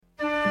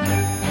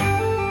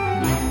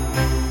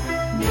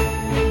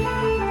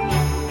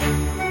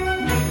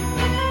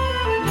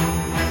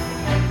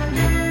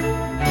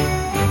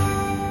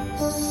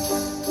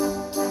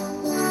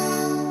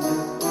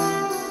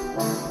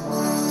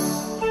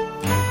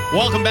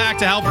Welcome back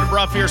to Halford and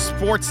Brough here,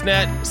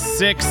 Sportsnet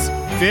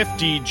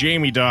 650.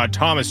 Jamie Dodd,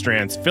 Thomas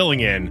Strands filling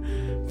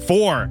in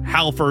for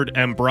Halford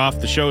and Brough.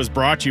 The show is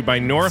brought to you by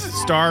North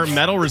Star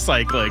Metal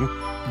Recycling.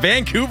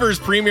 Vancouver's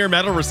premier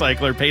metal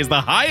recycler pays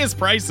the highest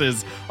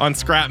prices on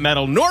scrap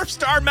metal. North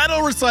Star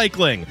Metal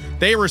Recycling.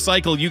 They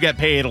recycle, you get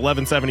paid.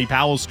 1170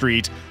 Powell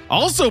Street.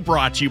 Also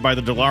brought to you by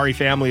the Dilawri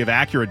family of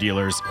Acura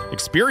dealers.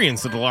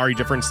 Experience the Dilawri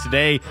difference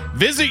today.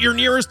 Visit your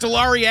nearest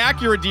Dilawri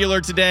Acura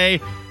dealer today.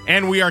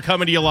 And we are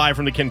coming to you live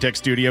from the Kintec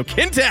studio.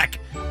 Kintec,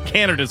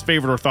 Canada's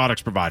favorite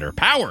orthotics provider.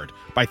 Powered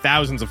by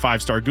thousands of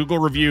five-star Google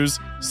reviews.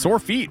 Sore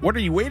feet, what are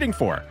you waiting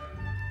for?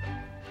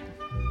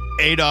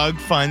 A-Dog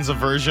finds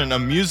a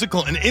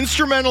musical, an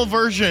instrumental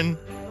version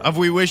of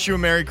We Wish You a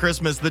Merry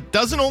Christmas that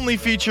doesn't only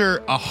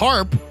feature a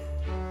harp,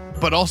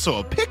 but also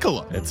a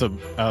piccolo. It's a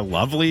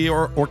lovely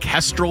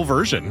orchestral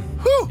version.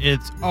 Whew.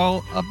 It's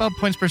all about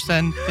points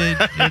percentage.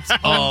 It's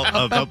all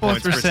about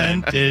points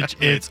percentage.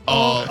 It's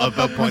all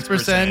about points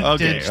percentage.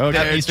 Okay.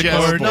 That means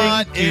Just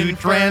not in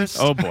France.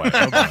 Oh boy.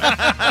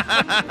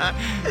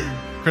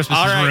 Christmas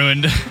is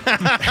ruined.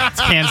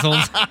 It's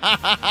canceled.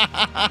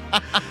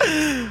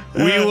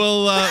 We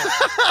will.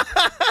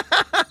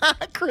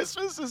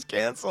 Christmas is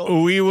canceled.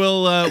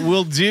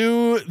 We'll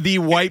do the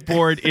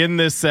whiteboard in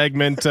this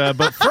segment,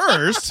 but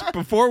first,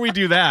 before we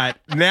do that,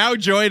 now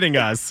joining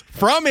us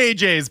from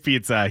AJ's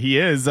Pizza, he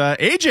is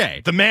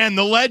AJ, The man,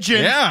 the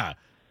legend. Yeah,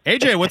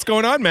 AJ, what's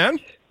going on, man?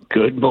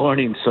 Good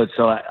morning.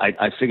 So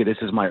I figure this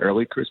is my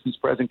early Christmas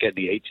present, getting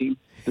the 18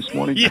 this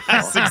morning.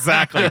 Yes,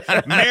 exactly.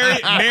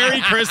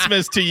 Merry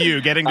Christmas to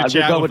you, getting to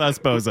chat with us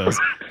bozos.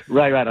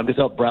 Right. I'm just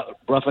up. Brough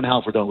and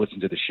Halford don't listen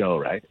to the show,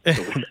 right?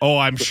 Oh,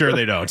 I'm sure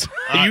they don't.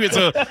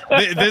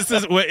 This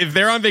is if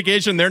they're on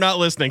vacation, they're not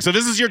listening. So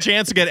this is your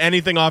chance to get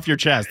anything off your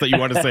chest that you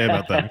want to say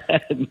about them.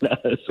 No,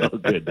 it's all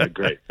good. They're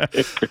great.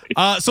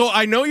 So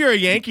I know you're a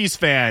Yankees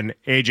fan,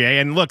 AJ,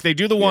 and look, they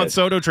do the Juan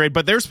Soto trade,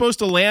 but they're supposed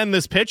to land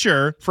this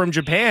pitcher from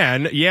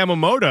Japan,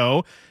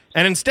 Yamamoto,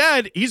 and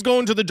instead he's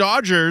going to the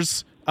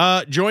Dodgers.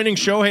 Joining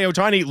Shohei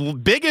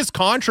Ohtani, biggest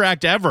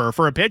contract ever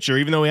for a pitcher,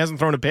 even though he hasn't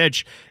thrown a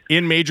pitch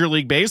in Major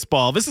League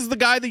Baseball. This is the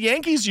guy the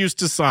Yankees used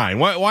to sign.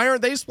 Why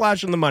aren't they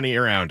splashing the money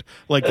around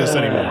like this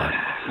anymore?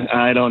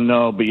 I don't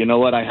know, but you know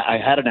what? I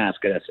had an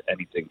ask us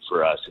anything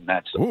for us, and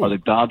that's are the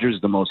Dodgers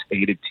the most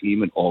hated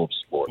team in all of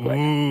sport right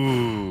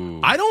now?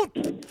 I don't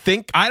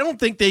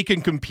think they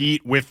can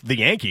compete with the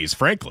Yankees,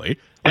 frankly.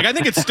 Like I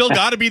think it's still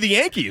got to be the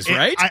Yankees,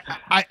 right?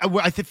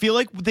 I feel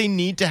like they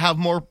need to have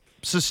more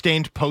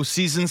sustained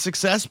postseason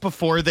success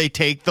before they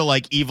take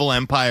the evil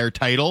empire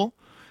title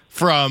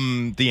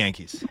from the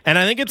Yankees. And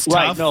I think it's tough.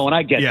 Right, no, and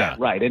I get that.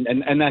 Right.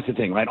 And that's the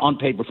thing, right? On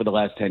paper for the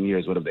last 10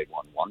 years, what have they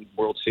won? One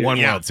World Series?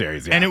 World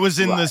Series, yeah. And it was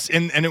in this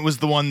and it was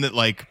the one that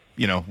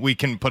we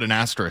can put an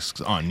asterisk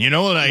on.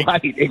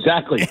 Right,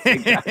 exactly.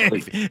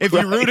 If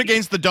you root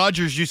against the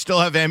Dodgers, you still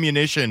have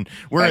ammunition,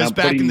 whereas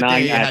back in the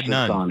day you had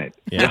none. On it.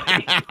 Yeah.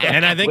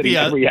 And I think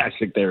every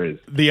asterisk there is.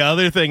 The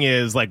other thing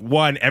is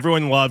one,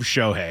 everyone loves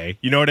Shohei.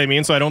 You know what I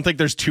mean? So I don't think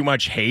there's too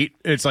much hate.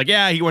 It's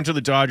he went to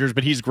the Dodgers,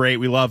 but he's great.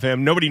 We love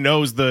him. Nobody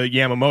knows the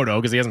Yamamoto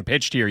because he hasn't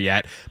pitched here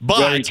yet. But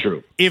very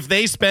true. If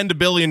they spend $1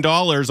 billion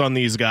on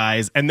these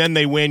guys and then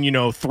they win,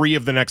 3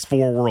 of the next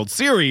 4 World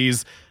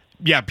Series,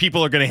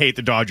 people are going to hate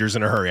the Dodgers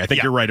in a hurry. I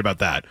think you're right about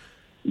that.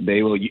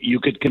 They will. You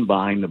could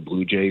combine the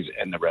Blue Jays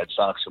and the Red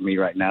Sox for me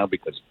right now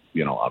because,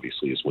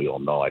 obviously, as we all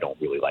know, I don't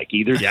really like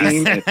either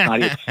team.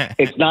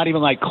 It's not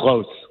even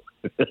close.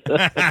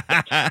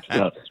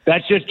 So,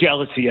 that's just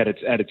jealousy at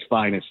its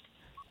finest.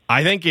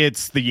 I think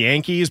it's the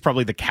Yankees,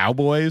 probably the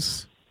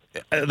Cowboys.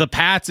 The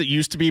Pats, it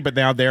used to be, but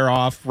now they're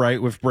off, right,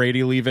 with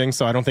Brady leaving,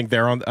 so I don't think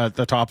they're at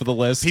the top of the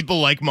list.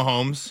 People like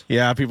Mahomes.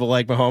 Yeah, people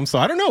like Mahomes. So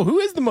I don't know. Who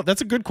is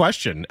that's a good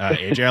question,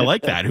 AJ. I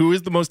like that. Who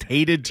is the most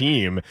hated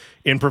team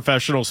in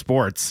professional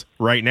sports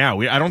right now?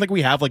 I don't think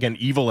we have an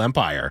evil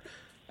empire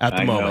at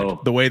the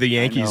moment, the way the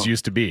Yankees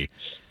used to be.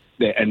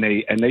 They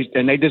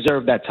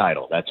deserve that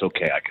title. That's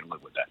okay. I can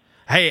live with that.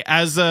 Hey,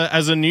 as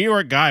a New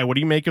York guy, what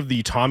do you make of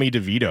the Tommy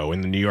DeVito in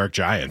the New York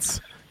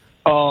Giants?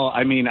 Oh,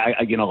 I mean,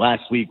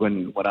 last week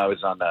when I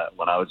was on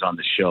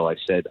the show, I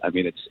said, I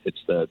mean, it's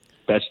the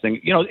best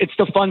thing. It's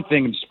the fun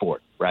thing in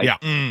sport, right? Yeah.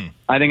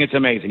 I think it's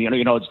amazing.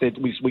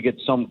 We get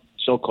so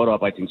caught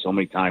up, I think, so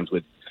many times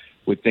with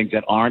things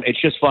that aren't.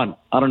 It's just fun.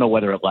 I don't know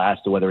whether it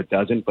lasts or whether it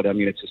doesn't, but I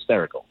mean, it's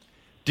hysterical.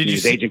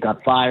 His agent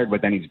got fired,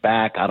 but then he's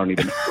back. I don't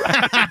even know. Right,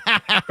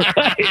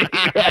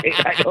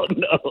 I don't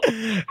know.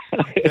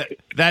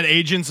 That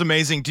agent's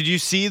amazing. Did you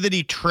see that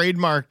he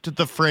trademarked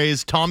the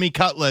phrase Tommy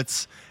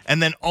Cutlets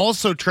and then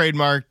also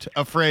trademarked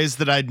a phrase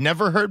that I'd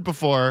never heard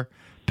before,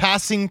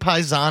 passing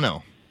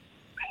paisano?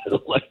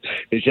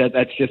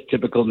 That's just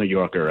typical New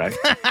Yorker, right?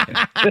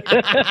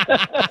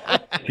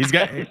 He's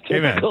got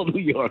typical New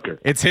Yorker.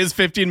 It's his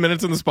 15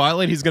 minutes in the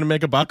spotlight. He's going to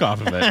make a buck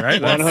off of it,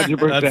 right?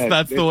 100%.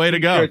 That's the way to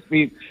go.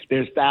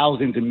 There's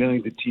thousands and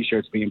millions of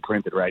T-shirts being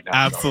printed right now.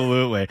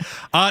 Absolutely.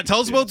 Tell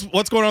us about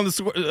what's going on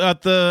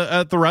at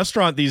the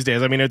restaurant these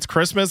days. I mean, it's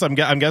Christmas. I'm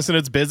guessing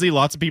it's busy.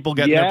 Lots of people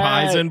getting their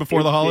pies in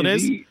before the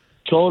holidays. Busy.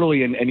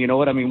 Totally, and you know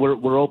what I mean.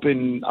 We're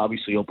open,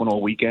 obviously open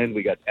all weekend.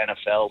 We got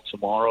NFL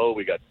tomorrow.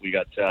 We got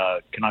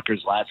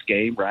Canuckers last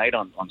game right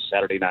on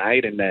Saturday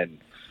night, and then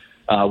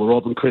we're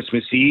open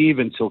Christmas Eve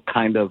until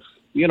kind of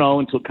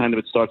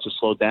it starts to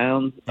slow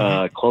down.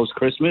 Close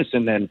Christmas,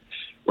 and then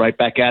right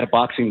back at it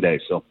Boxing Day.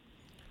 So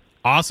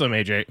awesome,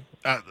 AJ.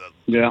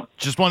 Yeah,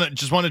 just want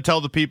to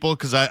tell the people,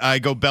 because I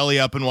go belly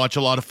up and watch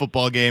a lot of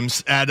football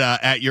games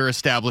at your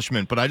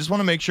establishment, but I just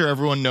want to make sure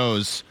everyone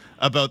knows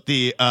about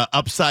the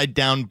upside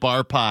down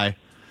bar pie.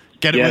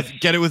 Get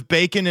it with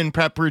bacon and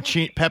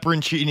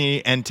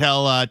pepperoncini, and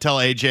tell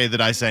AJ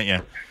that I sent you.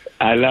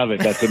 I love it.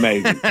 That's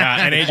amazing.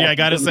 And AJ, I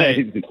gotta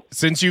say,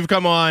 since you've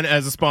come on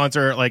as a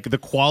sponsor, like the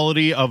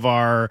quality of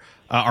our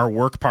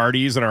work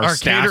parties and our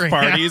staff catering,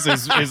 parties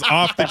is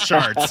off the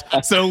charts.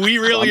 So we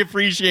really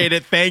appreciate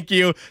it. Thank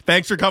you.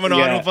 Thanks for coming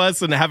on with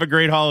us, and have a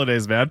great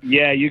holidays, man.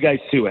 Yeah, you guys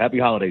too. Happy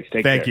holidays.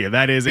 Take care. Thank you.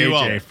 That is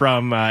AJ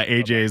from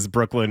AJ's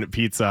Brooklyn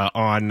Pizza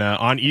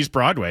on East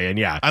Broadway. And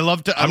yeah,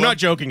 I'm not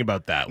joking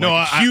about that.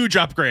 No, huge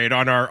upgrade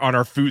on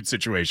our food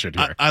situation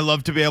here. I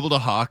love to be able to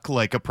hawk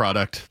like a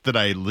product that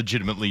I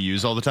legitimately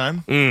use all the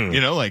time.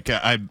 You know, like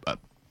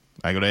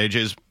I go to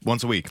AJ's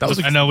once a week.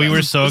 I know we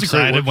were so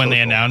excited when they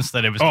announced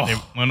that it was.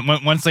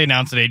 Once they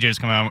announced that AJ was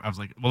coming out, I was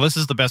like, "Well, this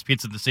is the best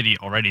pizza in the city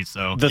already."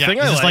 So this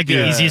is like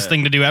the easiest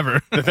thing to do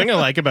ever. The thing I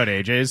like about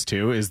AJ's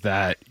too is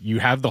that you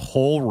have the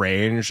whole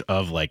range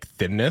of like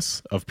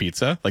thinness of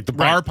pizza, like the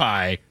bar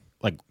pie,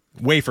 like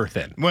wafer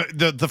thin.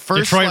 The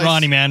first Detroit slice,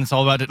 Ronnie, man, it's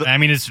all about it. I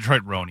mean, it's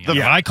Detroit Ronnie.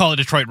 I call it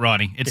Detroit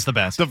Ronnie. It's the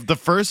best. The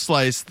first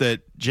slice that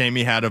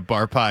Jamie had of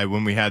bar pie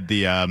when we had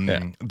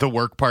the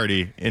work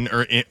party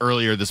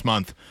earlier this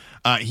month.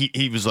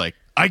 He was like,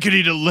 I could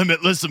eat a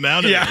limitless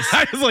amount of this.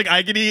 I was like,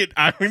 I'm going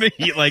to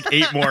eat like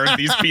 8 more of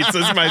these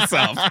pizzas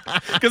myself.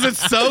 Because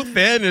it's so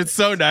thin and it's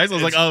so nice. I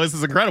was like, oh, this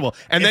is incredible.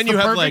 And then you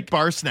have like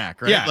bar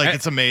snack, right? Yeah, like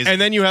it's amazing. And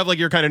then you have like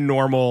your kind of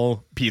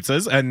normal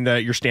pizzas and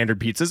your standard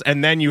pizzas.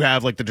 And then you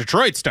have like the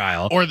Detroit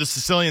style. Or the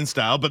Sicilian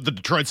style, but the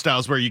Detroit style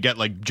is where you get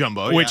like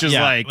jumbo. Which is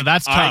like, well,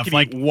 that's tough. I can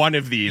eat one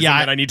of these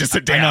and then I need to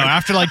sit down. I know.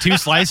 After like 2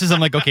 slices,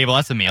 I'm like, okay, well,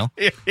 that's a meal.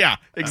 Yeah,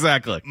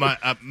 exactly.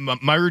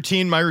 My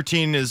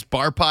routine is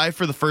bar pie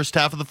for the first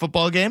half of the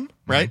football game,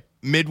 right?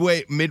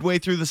 Midway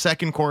through the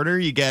second quarter,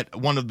 you get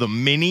one of the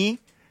mini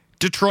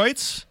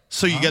Detroits.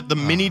 So you get the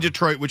mini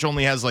Detroit, which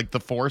only has like the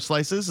 4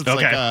 slices.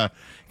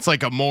 It's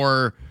like a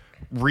more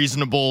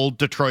reasonable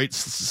Detroit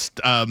size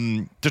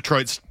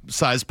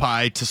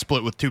pie to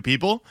split with 2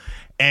 people.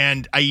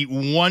 And I eat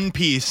 1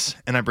 piece,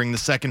 and I bring the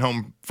second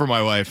home for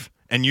my wife.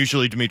 And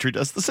usually Dimitri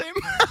does the same.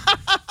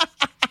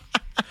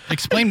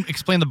 Explain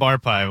the bar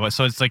pie.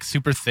 So it's like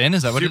super thin?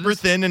 Is that what it is? Super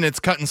thin, and it's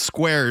cut in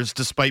squares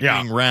despite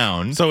being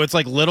round. So it's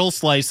like little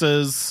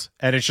slices,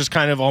 and it's just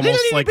kind of almost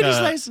like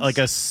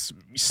a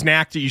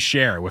snack that you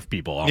share with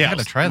people. Almost. Yeah, I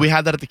gotta try that. We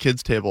had that at the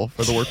kids' table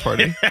for the work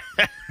party. I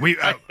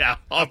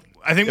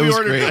think we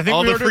ordered. I think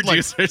all we the ordered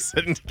producers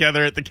sitting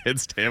together at the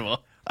kids'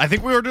 table. I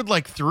think we ordered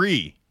like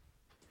 3.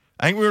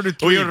 I think we ordered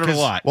 3. We ordered a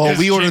lot. Well,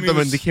 we ordered them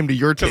and they came to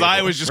your table. Because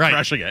I was just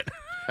crushing it.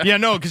 Yeah,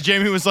 no, because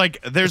Jamie was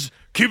like,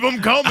 keep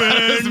them coming.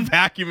 I was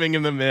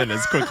vacuuming them in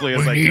as quickly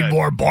as I could. We need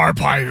more bar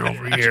pie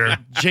over here.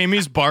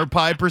 Jamie's bar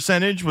pie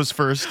percentage was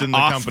first in the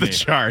company. The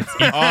charts.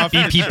 Off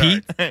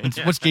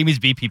BPP? What's Jamie's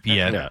BPP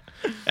at? Yeah.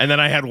 And then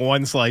I had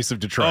 1 slice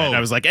of Detroit. And I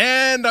was like,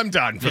 and I'm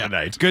done for the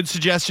night. Good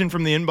suggestion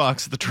from the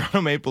inbox. The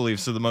Toronto Maple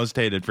Leafs are the most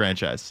hated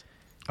franchise.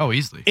 Oh,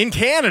 easily. In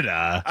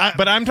Canada.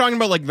 But I'm talking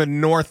about like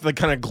the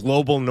kind of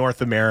global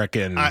North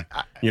American,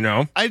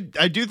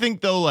 I do think,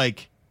 though,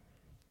 like,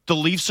 the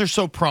Leafs are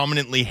so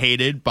prominently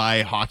hated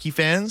by hockey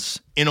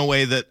fans in a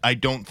way that I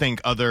don't think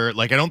I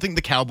don't think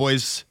the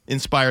Cowboys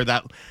inspire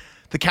that.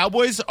 The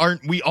Cowboys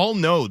aren't. We all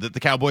know that the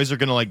Cowboys are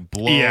going to like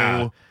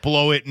blow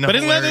it. In a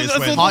hilarious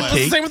way. That's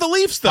the same with the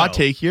Leafs, though. Hot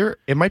take here.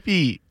 It might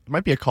be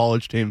a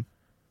college team.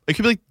 It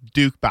could be like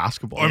Duke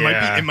basketball. Or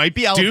it might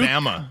be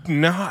Alabama. Duke?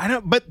 No, I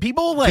don't. But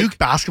people like Duke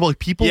basketball.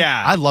 People.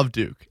 Yeah, I love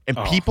Duke. And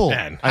people.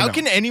 Man. How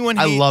can anyone?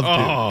 I love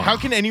Duke. How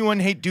can anyone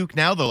hate Duke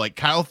now though? Like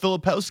Kyle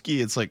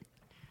Filipowski. It's like.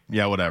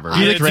 Yeah, whatever.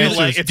 Do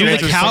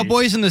the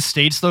Cowboys in the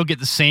States, though,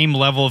 get the same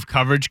level of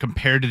coverage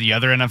compared to the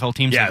other NFL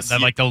teams that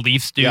like the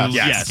Leafs do in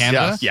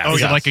Canada? Yes.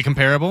 Is it like a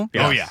comparable?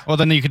 Yes. Oh, yeah. Well,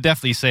 then you could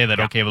definitely say that,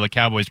 okay, well, the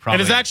Cowboys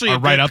probably are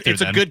right up there.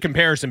 It's a good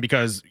comparison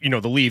because,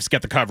 the Leafs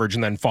get the coverage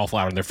and then fall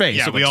flat on their face.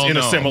 Yeah, so we all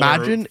know.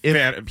 Imagine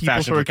if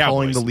people started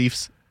calling the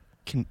Leafs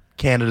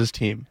Canada's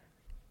team.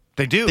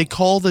 They do. They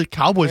call the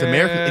Cowboys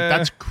American. Like,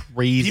 that's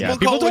crazy.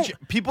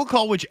 People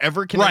call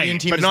whichever Canadian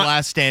team is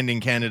last standing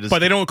Canada's. But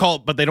they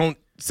don't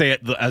say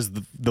it as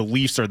the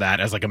Leafs are that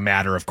as like a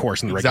matter of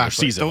course in the regular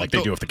season, like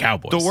they do with the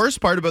Cowboys. The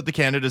worst part about the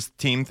Canada's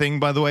team thing,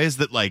 by the way, is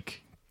that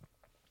like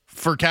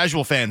for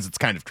casual fans, it's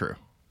kind of true.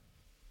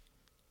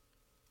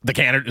 The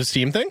Canada's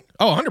team thing?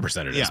 Oh,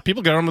 100% it is.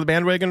 People get on the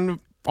bandwagon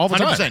all the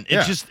time. 100%.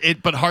 It's just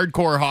but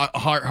hardcore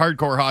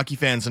hockey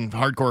fans and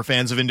hardcore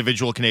fans of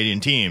individual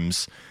Canadian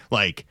teams,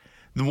 like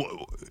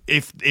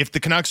if the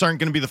Canucks aren't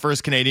going to be the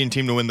first Canadian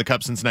team to win the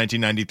Cup since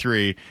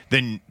 1993,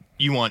 then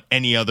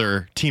any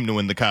other team to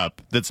win the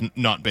cup that's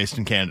not based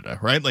in Canada,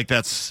 right? Like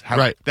that's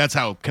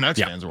how Canucks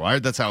fans are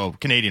wired. That's how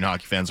Canadian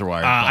hockey fans are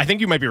wired. I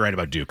think you might be right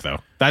about Duke though.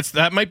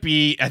 That might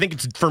be. I think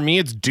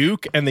it's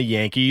Duke and the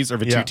Yankees are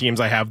the two teams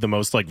I have the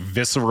most like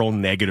visceral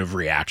negative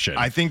reaction.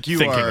 I think you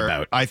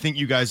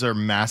guys are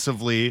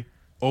massively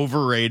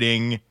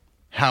overrating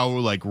how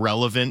like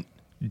relevant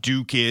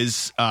Duke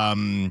is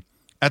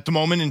at the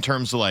moment in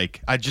terms of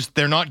like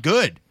they're not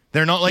good.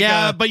 They're not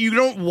like but you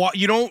don't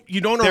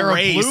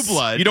erase blue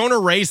blood. You don't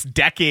erase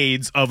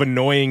decades of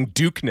annoying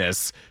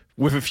Dukeness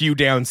with a few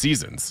down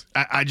seasons.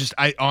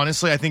 I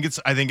honestly think it's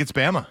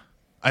Bama.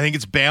 I think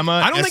it's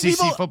Bama.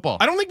 SEC football.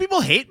 I don't think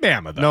people hate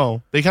Bama though.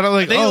 No, they kind of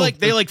like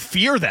they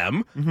fear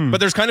them, but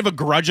there's kind of a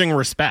grudging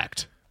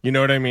respect. You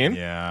know what I mean?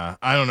 Yeah,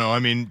 I don't know. I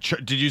mean,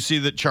 did you see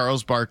that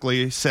Charles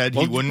Barkley said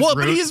he wouldn't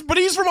root? But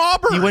he's from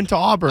Auburn. He went to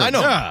Auburn. I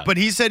know, but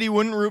he said he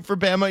wouldn't root for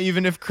Bama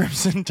even if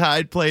Crimson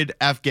Tide played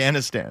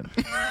Afghanistan.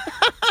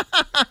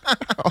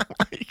 Oh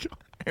my God.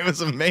 It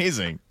was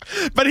amazing.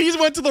 But he's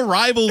went to the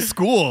rival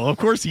school. Of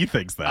course he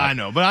thinks that. I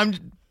know,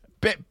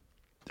 but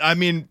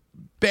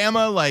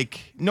Bama,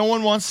 like, no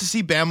one wants to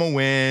see Bama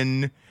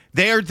win.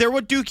 They're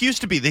what Duke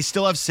used to be. They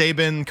still have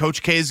Saban.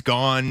 Coach K's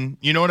gone.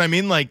 You know what I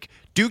mean? Like,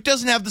 Duke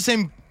doesn't have the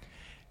same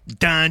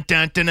dun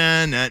dun dun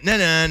dun dun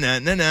dun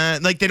dun dun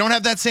dun. Like, they don't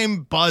have that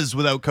same buzz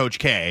without Coach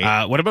K.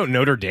 What about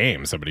Notre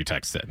Dame? Somebody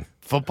texted.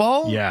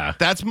 Football? Yeah.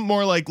 That's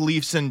more like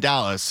Leafs in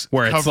Dallas.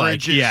 Where it's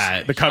coverage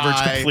like, the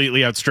coverage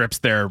completely outstrips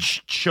their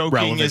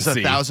choking relevancy.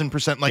 is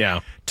 1,000%.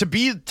 Like, to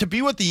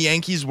be what the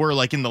Yankees were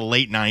like in the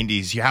late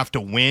 90s, you have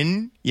to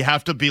win. You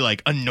have to be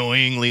like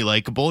annoyingly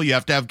likable. You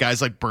have to have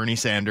guys like Bernie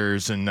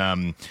Sanders and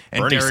Bernie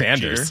Derek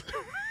Sanders. Jeter.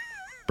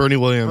 Bernie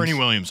Williams. Bernie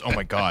Williams. Oh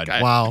my God.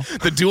 Wow.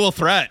 The dual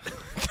threat.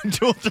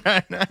 Dual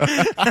threat.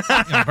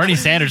 Bernie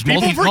Sanders,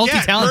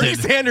 multi-talented. Bernie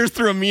Sanders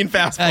threw a mean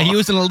fastball. He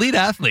was an elite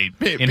athlete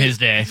in his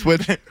day.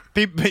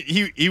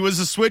 He was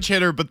a switch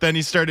hitter, but then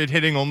he started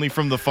hitting only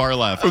from the far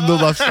left. From the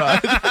left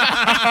side.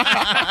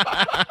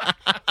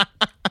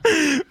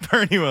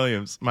 Bernie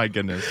Williams. My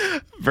goodness.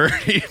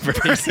 Bernie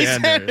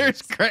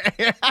Sanders.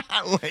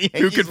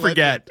 Who could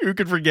forget? Who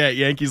could forget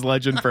Yankees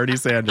legend Bernie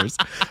Sanders?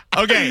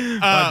 Okay.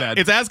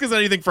 It's Ask Us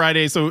Anything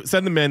Friday, so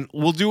send them in.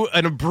 We'll do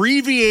an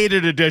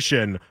abbreviated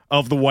edition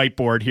of the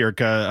whiteboard here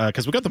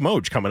because we got the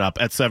Moj coming up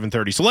at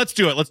 7:30. So let's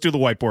do it. Let's do the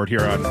whiteboard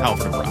here on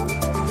Halford and Brough.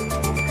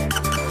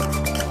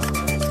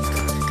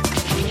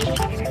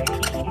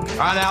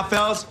 All right, now,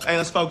 fellas. Hey,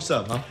 let's focus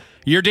up, huh?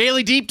 Your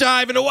daily deep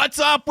dive into what's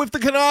up with the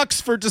Canucks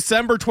for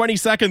December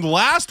 22nd.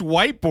 Last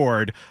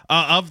whiteboard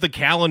of the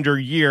calendar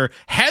year.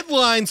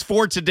 Headlines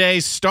for today.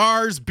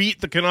 Stars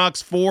beat the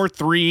Canucks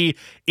 4-3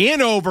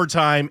 in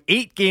overtime.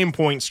 8-game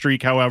point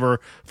streak, however,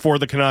 for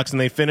the Canucks. And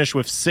they finish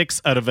with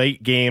 6 out of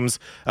 8 games.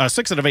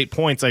 6 out of 8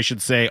 points, I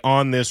should say,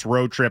 on this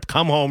road trip.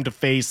 Come home to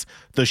face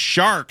the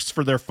Sharks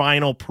for their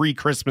final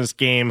pre-Christmas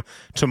game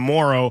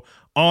tomorrow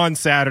on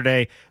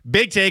Saturday.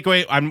 Big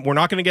takeaway. We're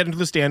not going to get into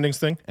the standings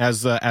thing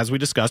as we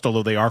discussed,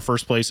 although they are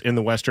first place in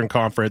the Western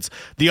Conference.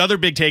 The other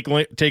big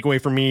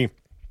takeaway for me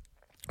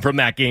from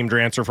that game,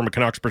 Drancer, from a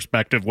Canucks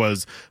perspective,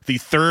 was the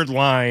third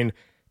line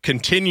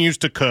continues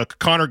to cook.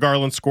 Connor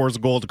Garland scores a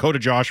goal. Dakota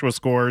Joshua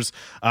scores.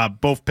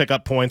 Both pick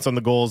up points on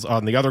the goals,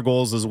 on the other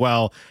goals as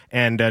well.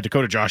 And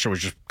Dakota Joshua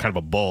was just kind of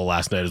a bull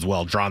last night as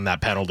well, drawn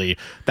that penalty.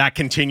 That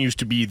continues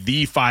to be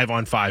the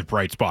 5-on-5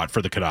 bright spot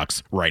for the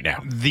Canucks right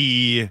now.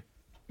 The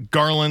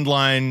Garland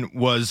line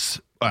was,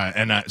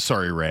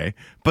 sorry, Ray,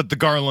 but the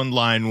Garland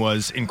line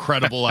was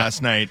incredible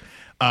last night.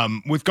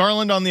 With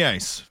Garland on the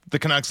ice, the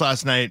Canucks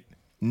last night,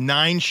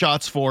 9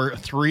 shots for,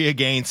 3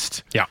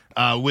 against,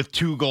 with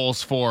 2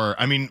 goals for.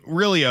 I mean,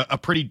 really a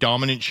pretty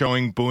dominant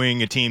showing,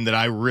 buoying a team that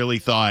I really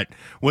thought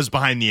was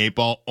behind the 8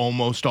 ball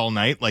almost all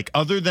night. Like,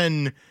 other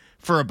than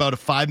for about a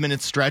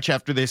 5-minute stretch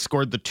after they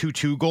scored the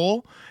 2-2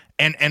 goal,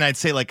 and I'd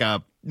say like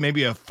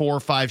maybe a 4 or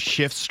 5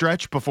 shift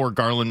stretch before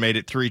Garland made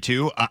it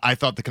 3-2. I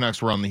thought the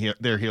Canucks were on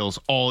their heels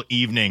all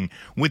evening,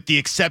 with the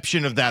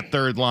exception of that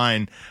third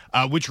line,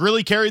 which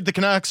really carried the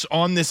Canucks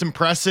on this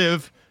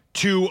impressive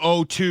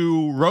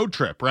 2-0-2 road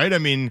trip, right? I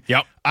mean,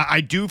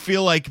 I do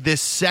feel like this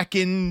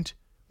second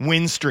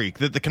win streak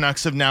that the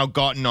Canucks have now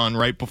gotten on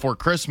right before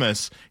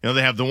Christmas, you know,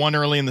 they have the one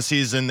early in the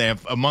season, they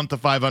have a month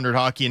of 500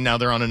 hockey, and now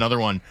they're on another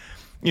one.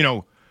 You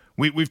know,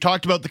 we've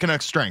talked about the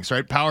Canucks' strengths,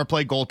 right? Power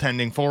play,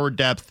 goaltending, forward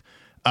depth,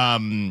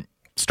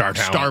 star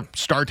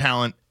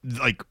talent.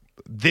 Like,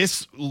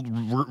 this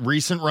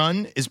recent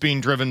run is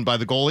being driven by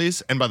the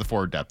goalies and by the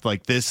forward depth.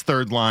 Like, this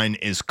third line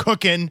is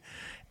cooking,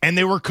 and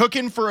they were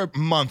cooking for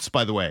months,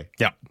 by the way.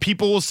 Yeah.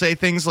 People will say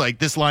things like,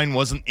 this line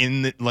wasn't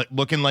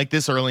looking like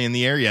this early in the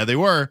year. Yeah, they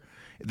were.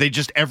 They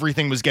just,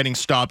 everything was getting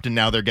stopped, and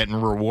now they're getting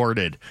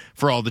rewarded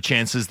for all the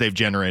chances they've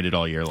generated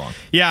all year long.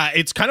 Yeah,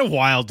 it's kind of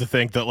wild to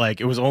think that, like,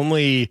 it wasn't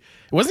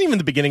even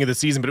the beginning of the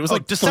season, but it was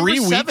like December 3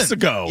 7th. weeks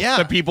ago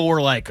that people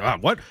were like,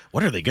 what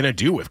are they going to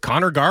do with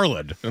Connor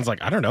Garland? And it's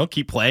like, I don't know,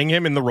 keep playing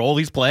him in the role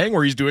he's playing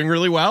where he's doing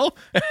really well.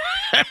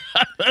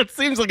 That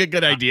seems like a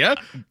good idea.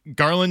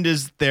 Garland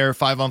is their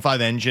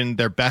 5-on-5 engine,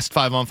 their best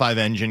 5-on-5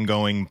 engine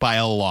going by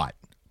a lot.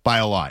 by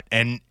a lot.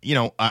 And,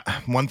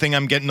 one thing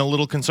I'm getting a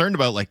little concerned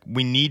about, like,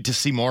 we need to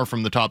see more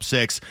from the top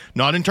six,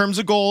 not in terms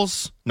of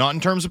goals, not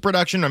in terms of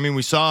production. I mean,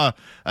 we saw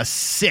a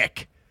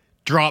sick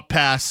drop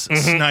pass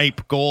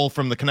snipe goal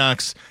from the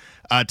Canucks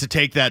to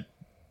take that,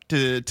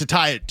 to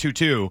tie it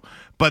 2-2.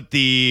 But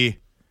the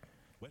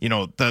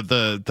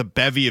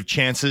bevy of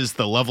chances,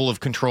 the level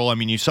of control. I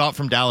mean, you saw it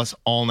from Dallas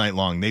all night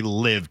long. They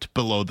lived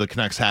below the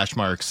Canucks hash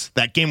marks.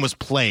 That game was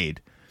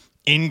played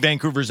in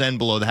Vancouver's end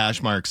below the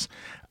hash marks.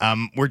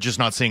 We're just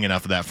not seeing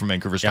enough of that from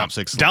Vancouver's top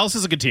six. Dallas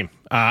is a good team.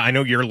 I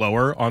know you're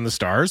lower on the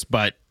Stars,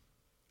 but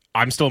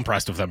I'm still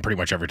impressed with them pretty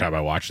much every time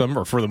I watch them,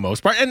 or for the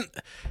most part. And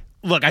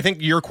look, I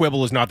think your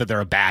quibble is not that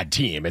they're a bad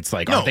team. It's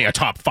like, aren't they a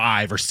top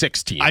 5 or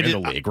 6 team in the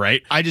league,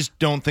 right? I just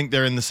don't think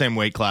they're in the same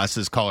weight class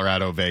as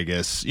Colorado,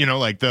 Vegas.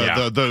 Like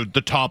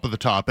the top of the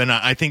top. And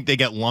I think they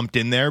get lumped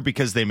in there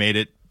because they made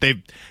it.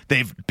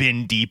 They've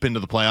been deep into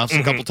the playoffs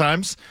a couple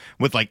times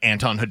with like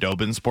Anton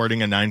Khudobin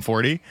sporting a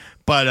 940.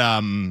 But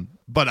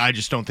I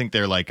just don't think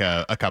they're like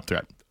a cup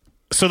threat.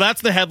 So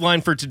that's the headline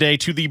for today,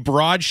 to the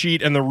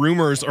broadsheet and the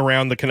rumors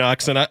around the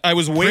Canucks. And I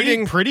was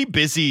waiting. Pretty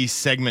busy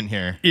segment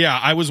here. Yeah,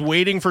 I was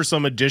waiting for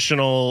some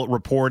additional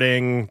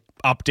reporting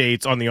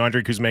updates on the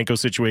Andrei Kuzmenko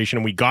situation,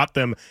 and we got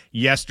them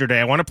yesterday.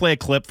 I want to play a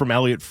clip from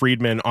Elliot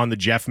Friedman on the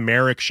Jeff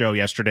Merrick show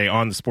yesterday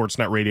on the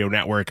Sportsnet Radio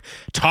Network,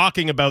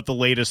 talking about the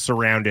latest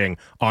surrounding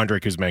Andrei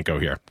Kuzmenko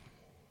here.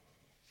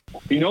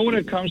 When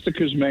it comes to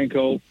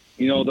Kuzmenko,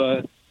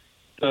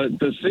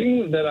 the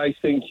thing that I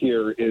think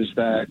here is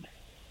that,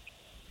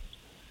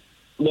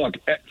 look,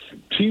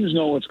 teams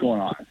know what's going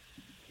on.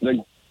 Like,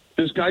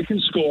 this guy can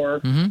score.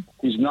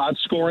 He's not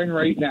scoring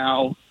right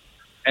now.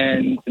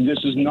 And this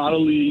is not a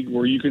league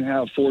where you can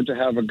afford to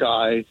have a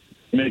guy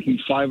making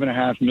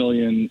 $5.5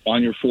 million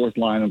on your fourth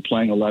line and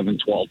playing 11,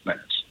 12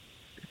 minutes.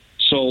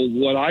 So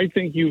what I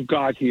think you've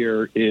got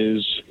here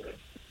is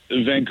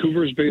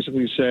Vancouver's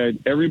basically said,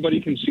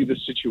 everybody can see the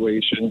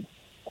situation.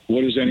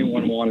 What does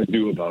anyone want to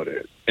do about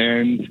it?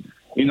 And,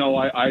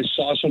 I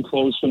saw some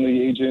quotes from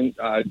the agent,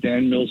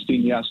 Dan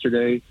Milstein,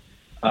 yesterday,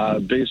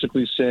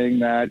 basically saying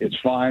that it's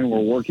fine, we're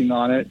working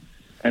on it.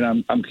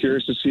 And I'm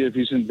curious to see if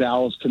he's in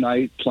Dallas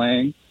tonight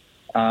playing.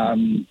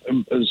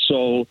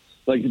 So,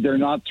 they're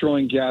not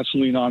throwing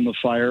gasoline on the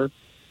fire,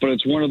 but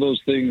it's one of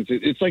those things.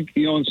 It's like,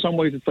 in some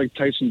ways, it's like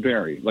Tyson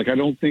Barrie. Like, I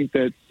don't think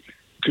that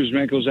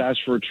Kuzmenko's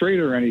asked for a trade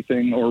or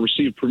anything or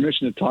received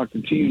permission to talk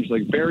to teams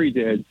like Barrie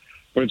did,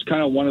 but it's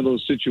kind of one of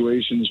those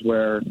situations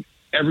where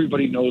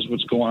everybody knows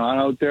what's going on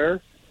out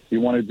there.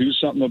 You want to do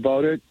something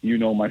about it,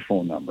 my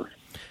phone number.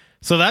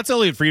 So that's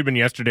Elliot Friedman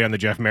yesterday on the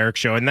Jeff Merrick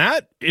show, and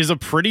that is a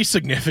pretty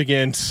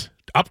significant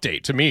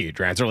update to me,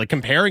 Drancer. Like,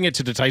 comparing it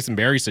to the Tyson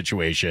Barrie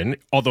situation,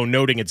 although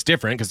noting it's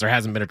different because there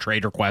hasn't been a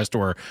trade request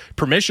or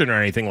permission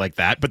or anything like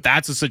that, but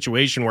that's a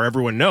situation where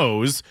everyone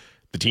knows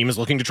the team is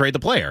looking to trade the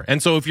player.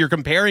 And so if you're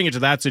comparing it to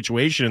that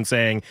situation and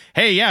saying,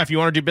 hey, yeah, if you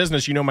want to do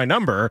business, my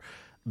number,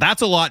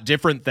 that's a lot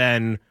different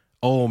than,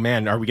 oh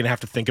man, are we going to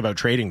have to think about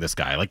trading this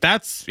guy? Like,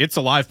 it's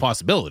a live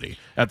possibility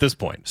at this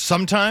point.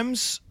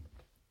 Sometimes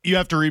you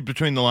have to read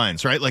between the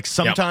lines, right? Like,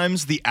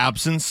 sometimes the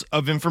absence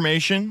of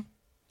information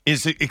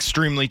is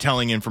extremely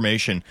telling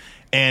information.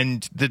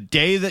 And the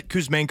day that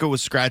Kuzmenko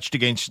was scratched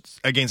against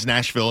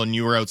Nashville and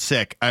you were out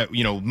sick, the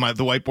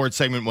whiteboard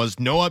segment was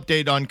no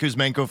update on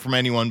Kuzmenko from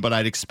anyone, but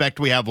I'd expect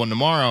we have one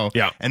tomorrow.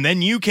 Yeah. And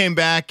then you came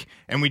back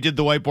and we did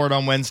the whiteboard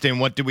on Wednesday, and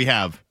what did we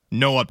have?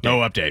 No update. No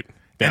update.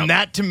 Yeah. And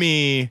that to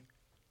me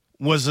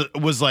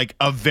was like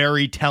a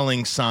very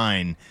telling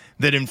sign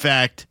that, in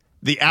fact,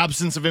 the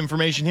absence of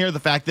information here, the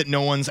fact that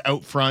no one's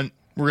out front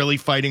really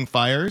fighting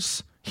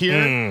fires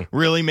here,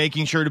 really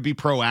making sure to be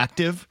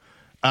proactive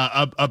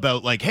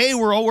about, like, hey,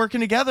 we're all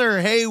working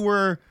together. Hey,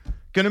 we're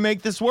going to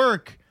make this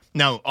work.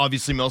 Now,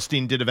 obviously,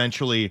 Milstein did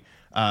eventually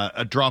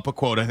drop a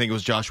quote. I think it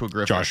was Joshua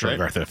Griffith.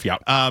 Griffith, yeah.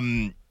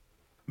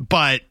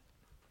 But,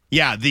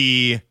 yeah,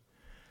 the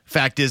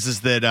fact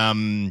is that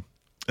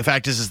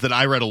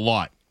I read a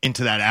lot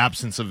into that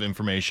absence of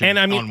information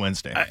and on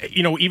Wednesday.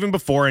 Even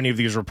before any of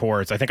these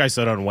reports, I think I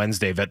said on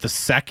Wednesday that the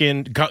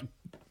second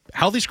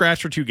healthy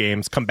scratch for 2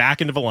 games, come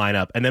back into the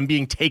lineup, and then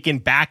being taken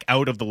back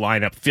out of the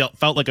lineup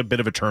felt like a bit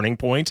of a turning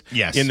point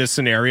in this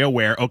scenario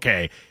where,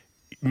 okay,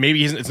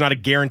 maybe it's not a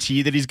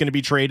guarantee that he's going to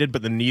be traded,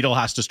 but the needle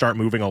has to start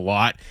moving a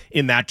lot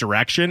in that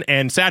direction.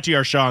 And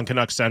Satyar Shah on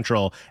Canucks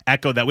Central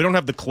echoed that. We don't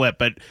have the clip,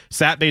 but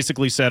Sat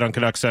basically said on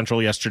Canucks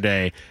Central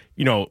yesterday,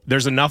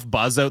 there's enough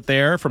buzz out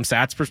there from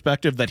Sat's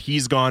perspective that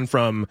he's gone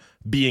from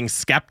being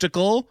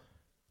skeptical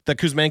that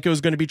Kuzmenko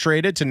is going to be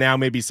traded to now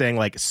maybe saying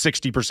like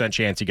 60%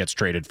 chance he gets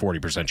traded,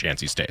 40%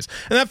 chance he stays.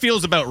 And that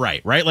feels about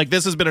right? Like,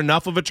 this has been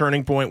enough of a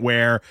turning point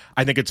where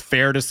I think it's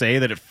fair to say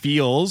that it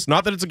feels,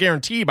 not that it's a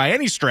guarantee by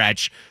any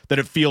stretch, that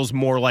it feels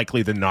more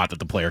likely than not that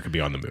the player could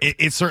be on the move.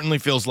 It certainly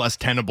feels less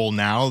tenable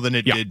now than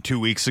it did 2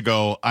 weeks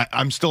ago.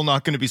 I'm still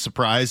not going to be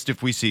surprised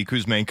if we see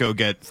Kuzmenko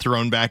get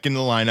thrown back into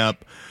the lineup,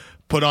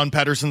 put on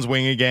Pettersson's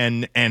wing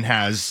again, and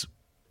has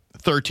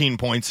 13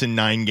 points in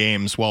 9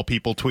 games while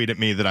people tweet at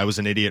me that I was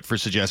an idiot for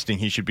suggesting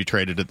he should be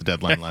traded at the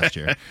deadline last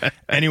year.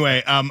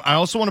 Anyway, I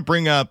also want to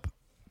bring up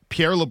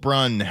Pierre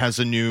LeBrun has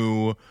a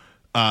new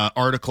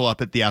article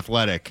up at The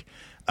Athletic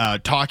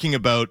talking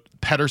about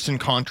Pettersson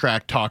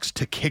contract talks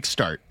to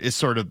kickstart is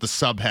sort of the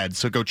subhead.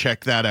 So go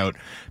check that out.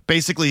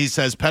 Basically, he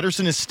says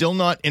Pettersson is still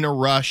not in a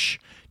rush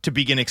to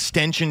begin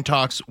extension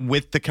talks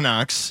with the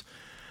Canucks.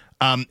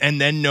 And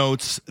then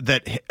notes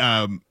that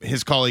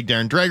his colleague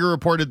Darren Dreger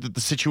reported that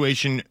the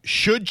situation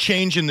should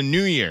change in the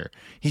new year.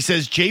 He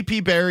says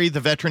J.P. Barry, the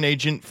veteran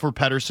agent for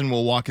Pettersson,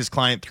 will walk his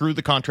client through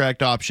the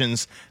contract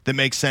options that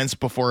make sense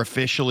before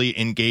officially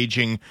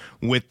engaging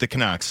with the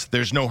Canucks.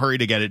 There's no hurry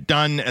to get it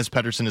done, as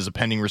Pettersson is a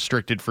pending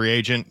restricted free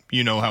agent.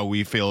 You know how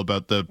we feel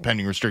about the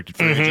pending restricted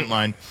free agent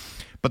line.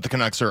 But the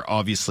Canucks are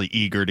obviously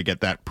eager to get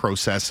that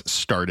process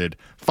started.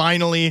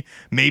 Finally,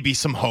 maybe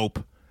some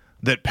hope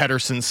that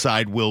Pettersson's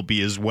side will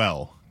be as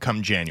well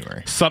come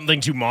January.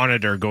 Something to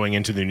monitor going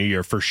into the new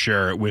year for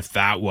sure with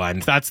that one.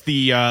 That's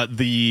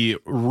the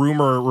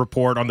rumor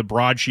report on the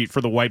broadsheet for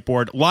the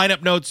whiteboard.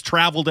 Lineup notes,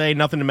 travel day,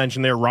 nothing to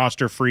mention there.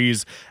 Roster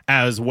freeze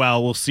as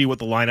well. We'll see what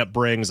the lineup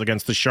brings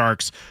against the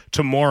Sharks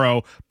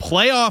tomorrow.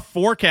 Playoff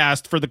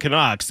forecast for the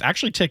Canucks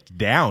actually ticked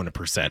down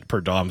 1%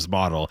 per Dom's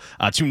model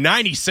to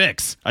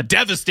 96. A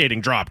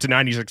devastating drop to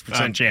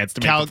 96% chance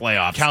to make the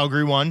playoffs.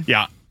 Calgary won.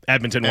 Yeah.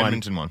 Edmonton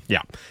won.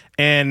 Yeah.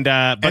 And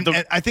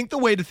I think the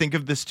way to think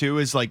of this too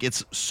is like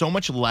it's so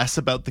much less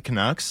about the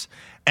Canucks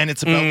and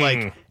it's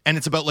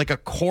about like a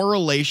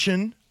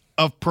correlation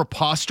of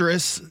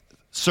preposterous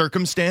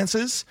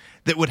circumstances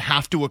that would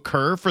have to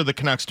occur for the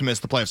Canucks to miss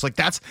the playoffs. Like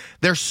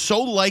they're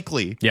so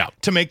likely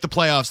to make the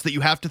playoffs that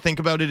you have to think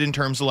about it in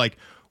terms of like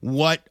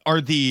what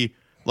are the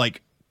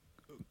like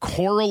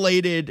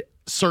correlated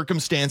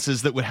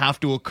circumstances that would have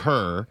to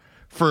occur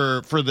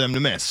for them to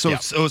miss. So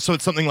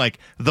it's something like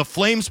the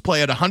Flames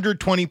play at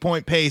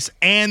 120-point pace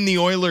and the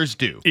Oilers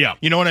do. Yeah.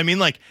 You know what I mean?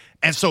 Like,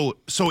 and so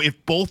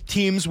if both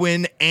teams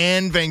win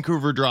and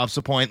Vancouver drops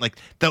a point, like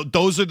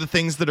those are the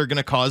things that are going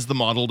to cause the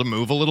model to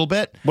move a little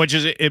bit. Which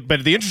is it,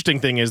 but the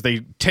interesting thing is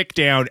they tick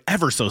down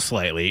ever so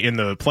slightly in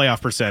the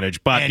playoff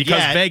percentage, but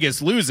because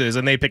Vegas loses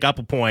and they pick up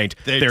a point,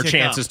 their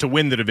chances to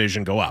win the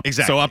division go up.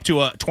 Exactly. So up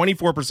to a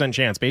 24%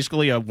 chance,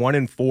 basically a 1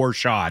 in 4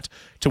 shot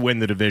to win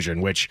the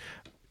division, which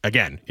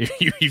again,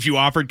 if you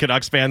offered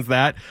Canucks fans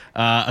that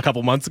a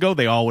couple months ago,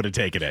 they all would have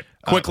taken it.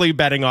 Quickly,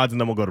 betting odds, and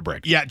then we'll go to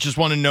break. Yeah, just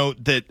want to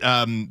note that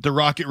the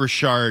Rocket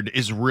Richard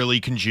is really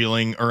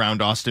congealing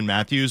around Austin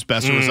Matthews.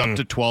 Besser was up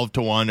to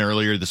 12-1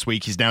 earlier this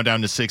week. He's now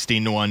down to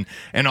 16-1.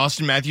 And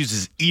Austin Matthews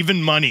is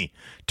even money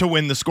to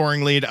win the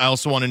scoring lead. I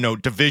also want to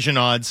note division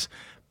odds.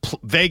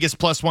 Vegas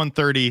plus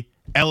 130,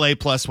 LA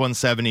plus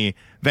 170,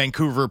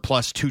 Vancouver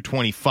plus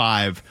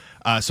 225.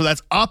 So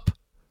that's up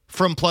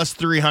from plus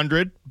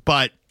 300,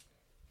 but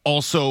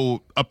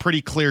also a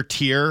pretty clear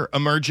tier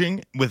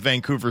emerging with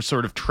Vancouver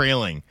sort of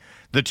trailing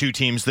the two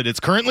teams that it's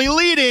currently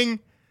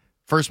leading.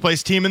 First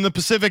place team in the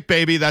Pacific,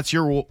 baby. That's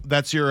your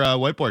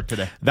whiteboard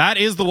today. That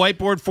is the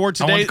whiteboard for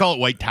today. I want to call it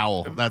white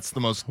towel. That's the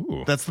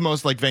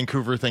most like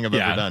Vancouver thing I've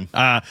ever done.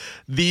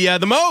 The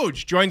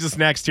Moj joins us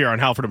next here on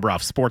Halford and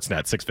Bruff,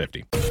 Sportsnet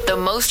 650. The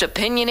most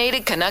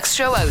opinionated Canucks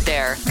show out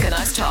there.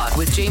 Canucks Talk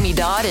with Jamie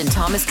Dodd and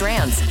Thomas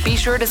Drance. Be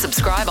sure to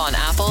subscribe on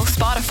Apple,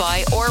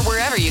 Spotify, or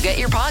wherever you get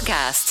your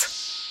podcasts.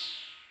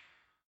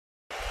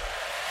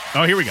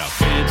 Oh, here we go.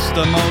 It's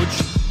the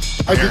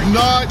Moj. I did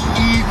not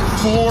eat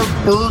 4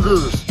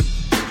 burgers.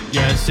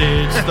 Yes,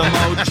 it's the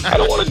Moj. I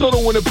don't want to go to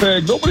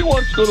Winnipeg. Nobody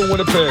wants to go to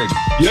Winnipeg.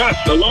 Yes,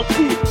 I love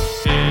food.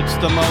 It's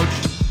the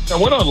Moj. I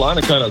went online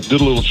and kind of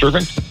did a little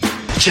surfing.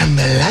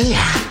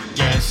 Jambalaya.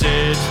 Yes,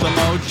 it's the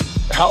Moj.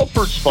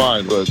 Halford's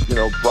fine, but,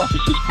 Bruff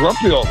is just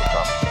grumpy all the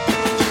time.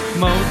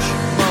 Moj,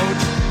 Moj,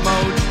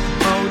 Moj,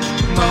 Moj,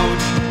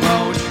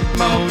 Moj,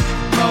 Moj,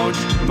 Moj,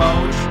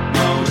 Moj,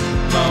 Moj,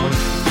 Moj,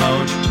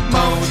 Moj,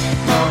 Moj,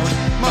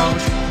 Moj,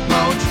 Moj,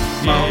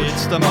 Moj.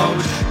 It's the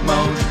Moj,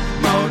 Moj,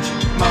 Moj,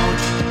 Moj,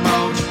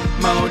 Moj,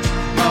 Moj,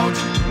 Moj.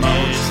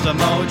 It's the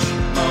Moj,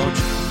 Moj,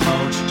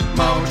 Moj,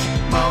 Moj,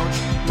 Moj,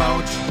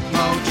 Moj,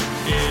 Moj.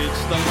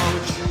 It's the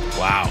Moj.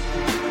 Wow.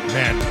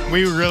 Man,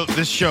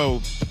 this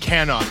show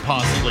cannot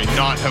possibly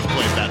not have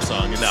played that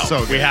song. It's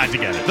so good. We had to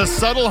get it. The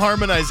subtle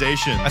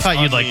harmonization. I thought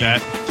you'd like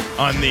that.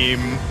 On the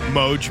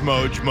Moj,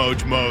 Moj, Moj,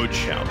 Moj.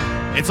 Yeah.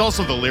 It's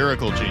also the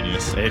lyrical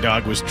genius.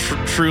 A-Dog was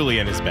truly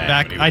in his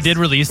bag. I did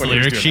release the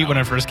lyric sheet when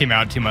it first came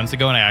out 2 months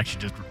ago, and I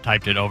actually just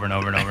typed it over and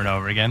over and over and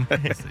over again.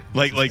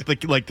 like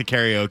the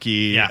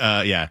karaoke.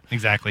 Yeah.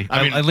 Exactly.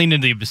 I leaned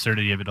into the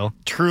absurdity of it all.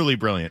 Truly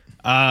brilliant.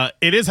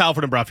 It is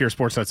Halford and Bruff here,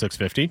 Sportsnet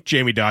 650.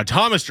 Jamie Dodd,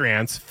 Thomas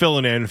Drance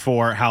filling in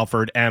for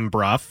Halford and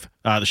Bruff.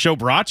 The show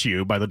brought to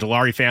you by the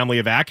Dilawri family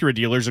of Acura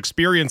dealers.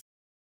 Experience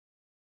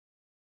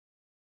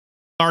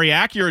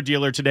Acura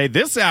dealer today.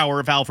 This hour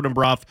of Halford and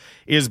Bruff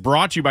is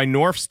brought to you by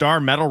North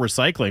Star Metal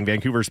Recycling,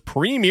 Vancouver's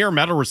premier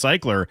metal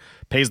recycler.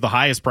 Pays the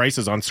highest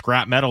prices on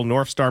scrap metal.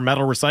 North Star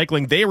Metal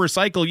Recycling. They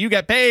recycle. You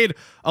get paid.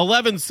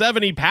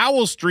 1170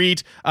 Powell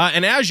Street.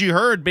 And as you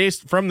heard,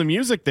 based from the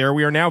music there,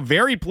 we are now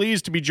very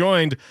pleased to be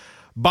joined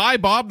by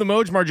Bob the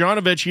Moj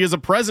Marjanovic. He is a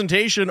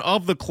presentation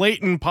of the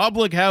Clayton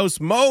Public House.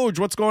 Moj,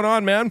 what's going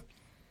on, man?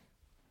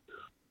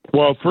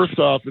 Well, first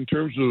off, in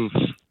terms of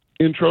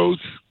intros,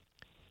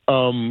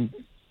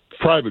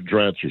 Private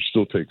Drancer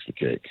still takes the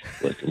cake.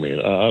 Like, I mean,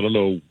 I don't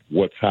know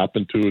what's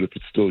happened to it, if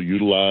it's still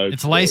utilized.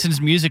 It's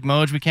licensed music,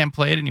 Moj. We can't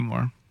play it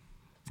anymore.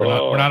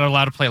 We're not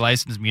allowed to play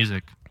licensed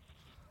music.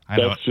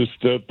 That's just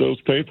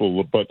those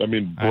people. But, I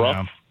mean,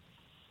 Bruff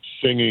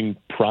singing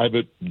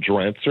Private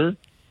Drancer,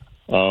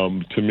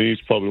 to me,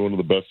 is probably one of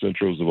the best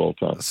intros of all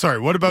time. Sorry,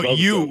 what about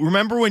you?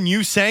 Remember when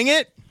you sang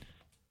it?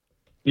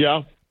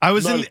 Yeah. I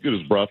was not as good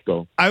as Bruff,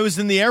 though. I was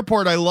in the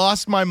airport. I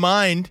lost my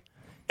mind.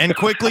 And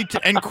quickly,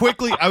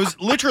 I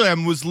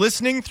was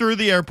listening through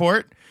the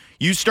airport.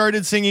 You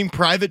started singing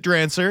Private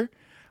Drancer.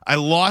 I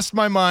lost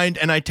my mind,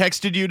 and I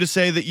texted you to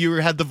say that you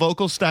had the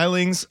vocal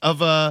stylings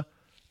of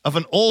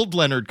an old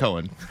Leonard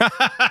Cohen.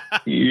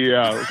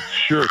 Yeah,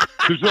 sure.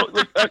 There's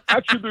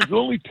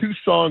only two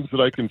songs that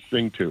I can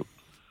sing to.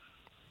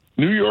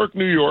 New York,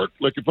 New York.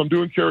 Like, if I'm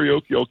doing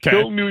karaoke, I'll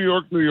kill New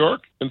York, New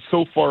York, and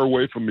So Far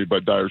Away From Me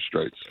by Dire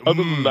Straits.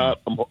 Other than that,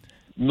 I'm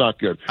not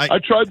good. I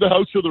tried the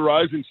House of the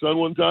Rising Sun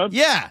one time.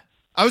 Yeah.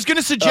 I was going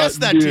to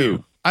suggest that to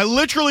you. I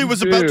literally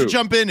was about to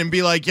jump in and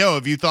be like, yo,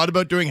 have you thought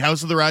about doing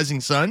House of the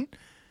Rising Sun?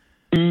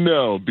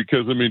 No,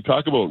 because, I mean,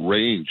 talk about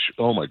range.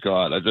 Oh, my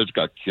God. I just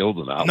got killed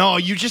in that one. No,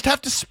 you just have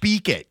to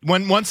speak it.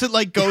 Once it,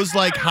 like, goes,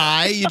 like,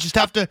 high, you just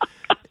have to...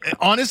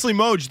 Honestly,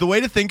 Moj, the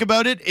way to think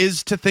about it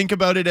is to think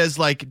about it as,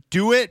 like,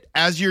 do it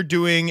as you're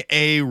doing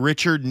a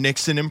Richard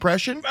Nixon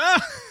impression,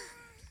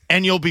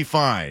 and you'll be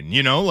fine,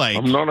 you know? Like,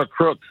 I'm not a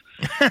crook.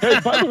 Hey,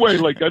 by the way,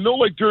 like, I know,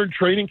 like, during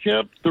training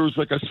camp, there was,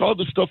 like, I saw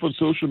this stuff on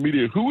social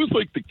media. Who was,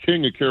 like, the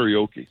king of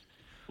karaoke?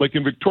 Like,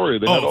 in Victoria,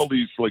 they had all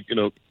these, like, you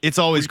know... It's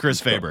always Chris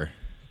Faber.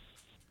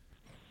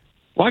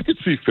 Well, I could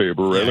see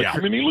Faber, right? Yeah. Like, I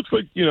mean, he looks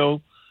like, you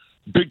know,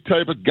 big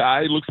type of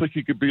guy. Looks like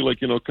he could be, like,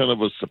 you know, kind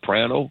of a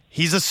soprano.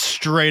 He's a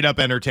straight-up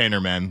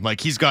entertainer, man.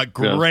 Like, he's got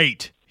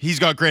great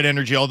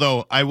energy.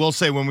 Although, I will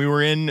say, when we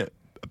were in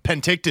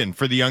Penticton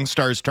for the Young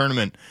Stars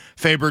tournament,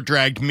 Faber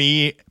dragged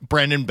me,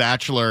 Brendan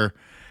Batchelor,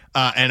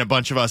 and a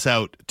bunch of us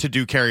out to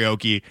do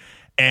karaoke,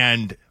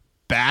 and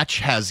Batch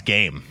has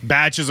game.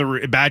 Batch is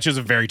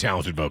a very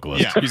talented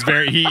vocalist. Yeah. He's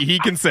he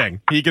can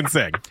sing. He can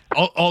sing.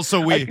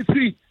 Also,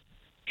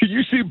 can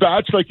you see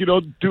Batch, like, you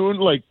know, doing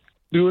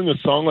a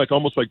song like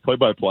almost like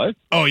play-by-play?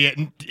 Oh yeah,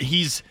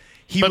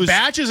 But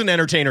Batch is an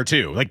entertainer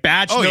too. Like,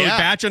 Batch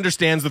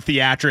understands the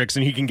theatrics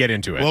and he can get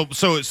into it. Well,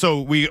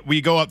 so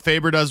we go up.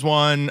 Faber does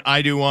one,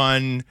 I do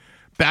one,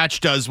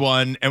 Batch does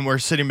one, and we're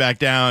sitting back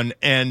down,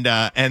 and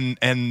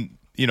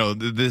you know,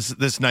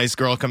 this nice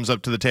girl comes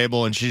up to the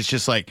table and she's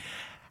just like,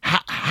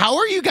 how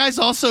are you guys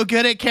all so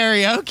good at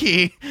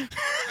karaoke?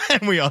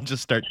 And we all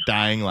just start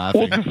dying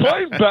laughing. Well,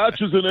 define Batch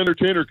as an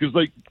entertainer, because,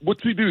 like,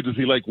 what's he do? Does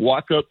he, like,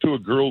 walk up to a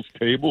girl's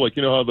table? Like,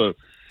 you know how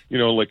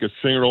like a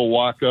singer will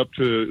walk up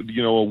to,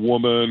 you know, a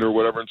woman or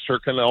whatever and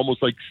start kind of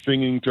almost like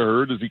singing to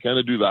her? Does he kind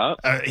of do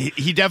that?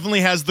 He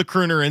definitely has the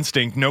crooner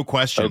instinct, no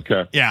question.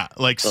 Okay. Yeah,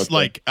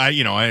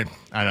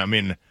 I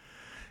mean,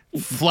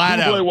 flat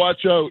out.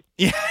 Watch out.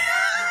 Yeah.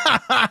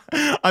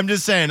 I'm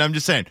just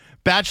saying.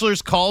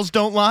 Bachelor's calls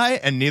don't lie,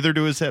 and neither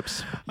do his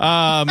hips.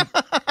 All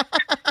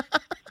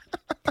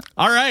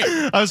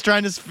right. I was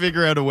trying to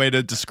figure out a way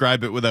to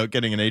describe it without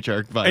getting an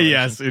HR violation.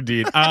 Yes,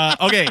 indeed.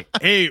 Okay.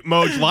 Hey,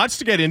 Moj, lots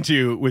to get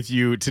into with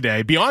you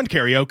today, beyond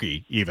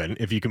karaoke, even,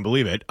 if you can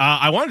believe it.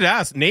 I wanted to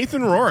ask,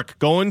 Nathan Rourke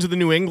going to the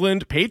New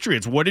England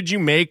Patriots. What did you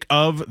make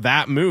of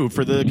that move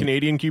for the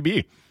Canadian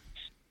QB?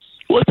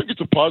 Well, I think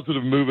it's a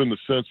positive move in the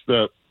sense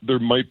that there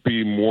might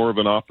be more of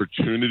an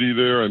opportunity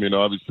there. I mean,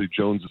 obviously,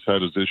 Jones has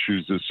had his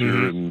issues this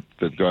year, and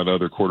they've got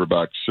other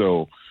quarterbacks.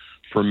 So,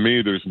 for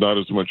me, there's not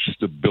as much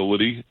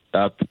stability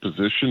at the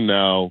position.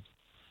 Now,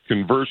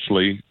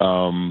 conversely,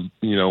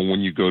 you know,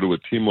 when you go to a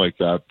team like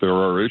that, there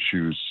are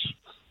issues,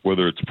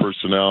 whether it's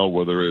personnel,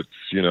 whether it's,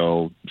 you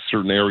know,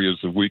 certain areas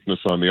of weakness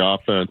on the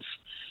offense.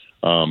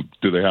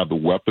 Do they have the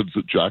weapons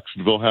that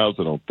Jacksonville has?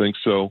 I don't think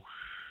so.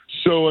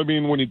 So, I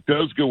mean, when he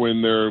does go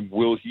in there,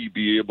 will he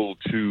be able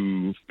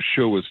to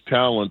show his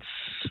talents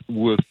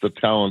with the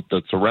talent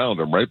that's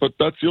around him, right? But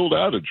that's the old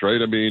adage,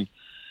 right? I mean,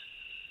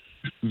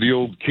 the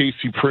old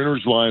Casey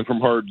Printers line from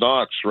Hard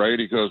Knocks, right?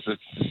 He goes,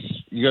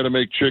 you got to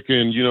make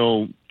chicken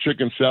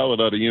salad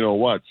out of you know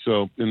what.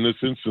 So in this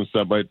instance,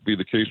 that might be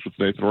the case with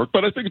Nathan Rourke.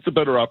 But I think it's a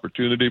better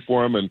opportunity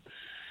for him. And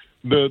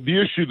the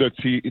issue that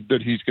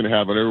he's going to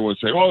have, and everyone's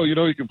saying, oh, you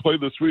know, he can play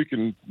this week,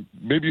 and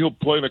maybe he'll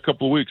play in a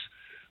couple of weeks.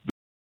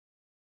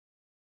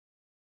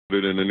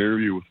 In an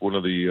interview with one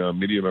of the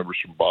media members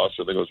from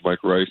Boston, I think it was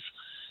Mike Rice,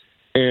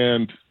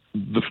 and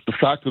the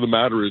fact of the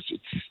matter is,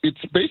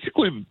 it's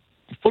basically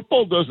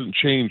football doesn't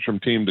change from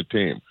team to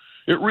team.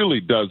 It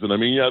really doesn't. I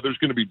mean, yeah, there's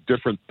going to be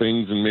different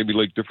things and maybe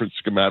like different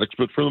schematics,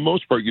 but for the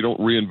most part, you don't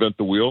reinvent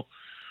the wheel.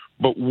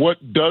 But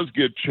what does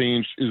get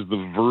changed is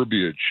the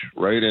verbiage,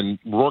 right? And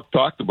Rourke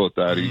talked about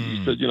that.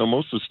 He said, you know,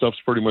 most of the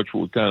stuff's pretty much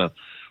what we kind of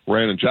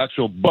ran in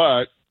Jacksonville,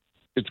 but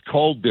it's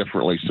called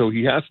differently. So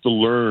he has to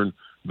learn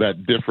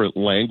that different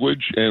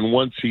language, and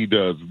once he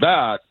does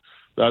that,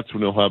 that's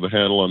when he'll have a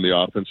handle on the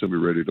offense and be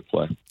ready to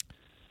play.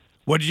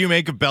 What did you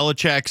make of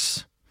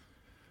Belichick's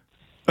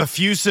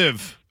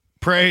Effusive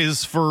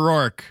praise for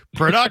Rourke.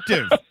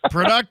 Productive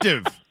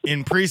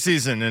in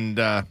preseason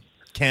and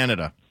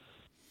Canada.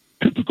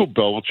 Typical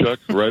Belichick,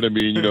 right? I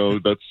mean,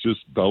 that's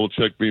just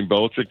Belichick being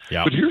Belichick.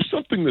 Yep. But here's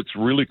something that's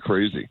really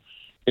crazy.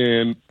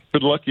 And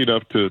been lucky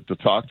enough to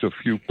talk to a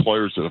few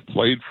players that have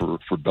played for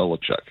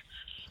Belichick.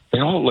 They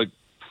all,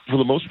 for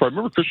the most part,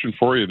 remember Christian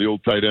Fourier, the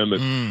old tight end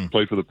that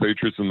played for the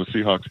Patriots and the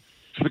Seahawks?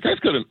 So the guy's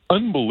got an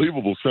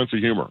unbelievable sense of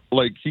humor.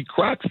 He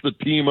cracks the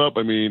team up.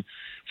 I mean,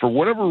 for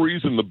whatever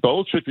reason, the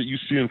Belichick that you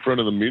see in front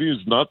of the media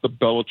is not the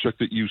Belichick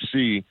that you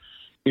see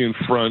in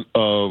front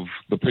of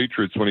the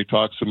Patriots when he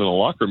talks to them in the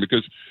locker room.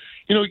 Because,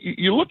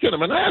 you look at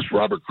him, and I asked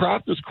Robert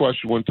Kraft this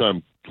question one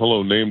time.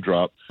 Hello, name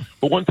drop.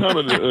 But one time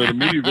in a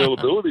media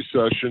availability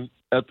session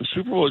at the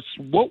Super Bowl,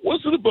 what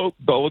was it about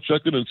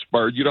Belichick that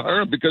inspired you to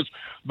hire him? Because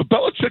the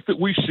Belichick that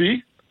we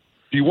see,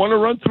 do you want to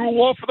run through a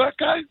wall for that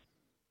guy?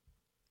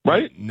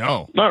 Right?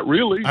 No. Not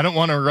really. I don't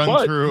want to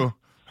run through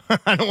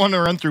I don't want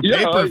to run through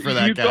paper for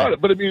that guy. Got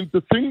it. But I mean,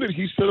 the thing that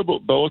he said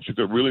about Belichick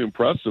that really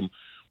impressed him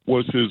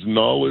was his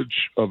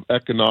knowledge of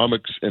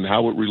economics and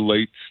how it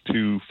relates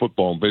to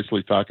football, and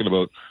basically talking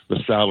about the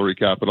salary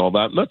cap and all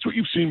that. And that's what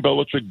you've seen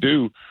Belichick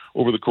do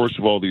over the course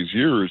of all these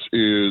years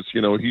is,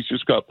 he's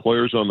just got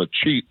players on the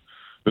cheap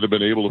that have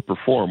been able to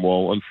perform.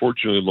 Well,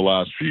 unfortunately, in the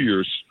last few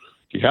years,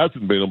 he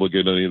hasn't been able to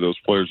get any of those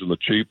players in the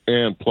cheap,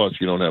 and plus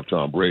you don't have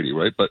Tom Brady,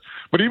 right? But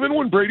even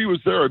when Brady was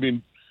there, I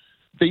mean,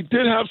 they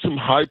did have some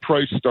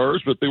high-priced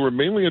stars, but they were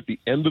mainly at the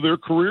end of their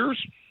careers.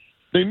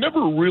 They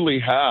never really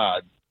had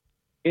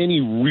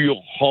any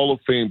real Hall of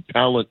Fame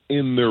talent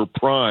in their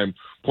prime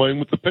playing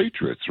with the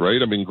Patriots,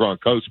 right? I mean,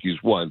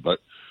 Gronkowski's one, but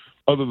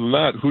other than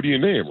that, who do you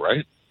name,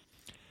 right?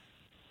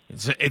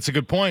 It's a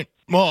good point.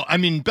 Well, I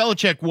mean,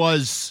 Belichick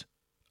was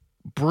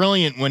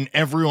brilliant when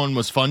everyone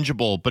was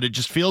fungible, but it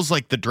just feels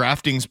like the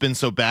drafting's been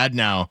so bad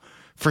now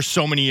for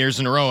so many years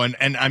in a row. And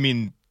I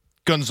mean,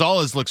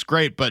 Gonzalez looks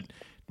great, but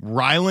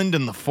Ryland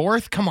in the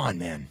fourth? Come on,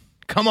 man.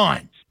 Come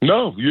on.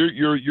 No,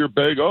 you're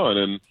bang on,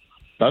 and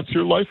that's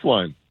your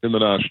lifeline in the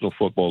National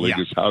Football League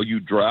is how you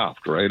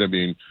draft, right? I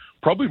mean,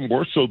 probably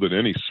more so than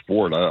any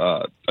sport.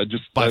 I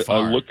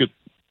look at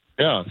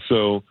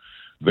so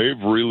they've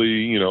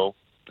really,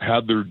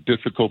 had their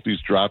difficulties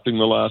drafting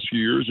the last few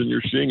years, and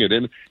you're seeing it.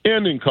 And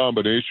in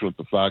combination with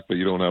the fact that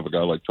you don't have a guy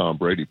like Tom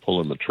Brady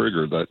pulling the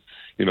trigger that,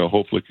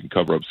 hopefully can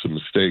cover up some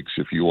mistakes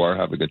if you are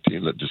having a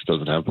team that just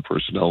doesn't have the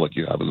personnel like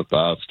you have in the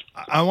past.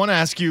 I want to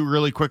ask you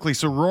really quickly.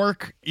 So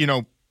Rourke,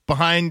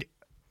 behind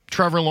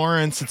Trevor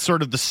Lawrence, it's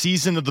sort of the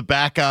season of the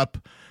backup.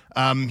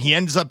 He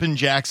ends up in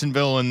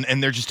Jacksonville,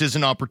 and there just is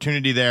an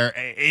opportunity there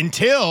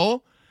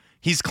until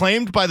he's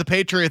claimed by the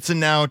Patriots, and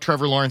now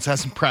Trevor Lawrence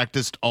hasn't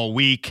practiced all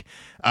week.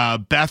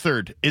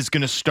 Beathard is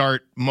going to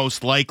start,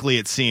 most likely,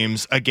 it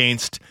seems,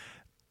 against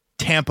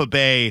Tampa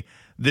Bay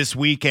this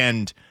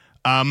weekend.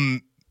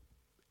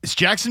 Is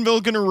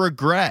Jacksonville going to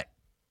regret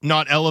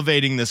not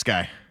elevating this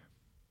guy?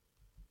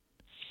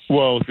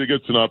 Well, if he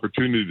gets an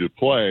opportunity to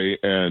play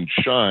and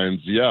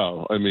shines,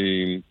 yeah. I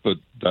mean, but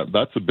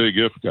that's a big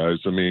if, guys.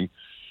 I mean,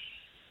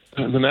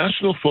 the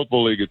National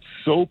Football League, it's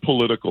so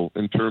political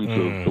in terms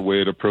of the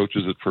way it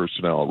approaches its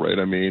personnel, right?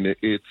 I mean,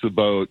 it's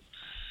about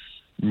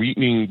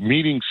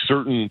meeting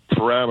certain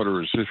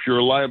parameters. If you're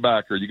a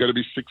linebacker, you got to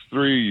be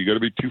 6'3", you got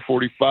to be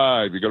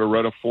 245, you got to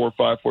run a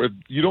 4.54. If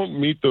you don't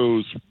meet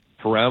those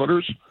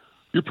parameters,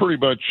 you're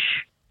pretty much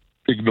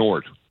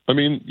ignored. I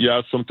mean,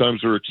 yeah,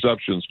 sometimes there are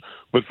exceptions,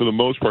 but for the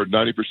most part,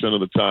 90%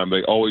 of the time,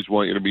 they always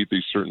want you to meet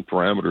these certain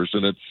parameters.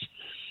 And it's,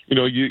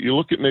 you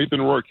look at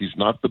Nathan Rourke, he's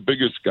not the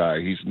biggest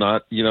guy. He's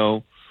not, he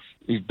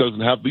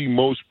doesn't have the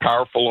most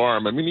powerful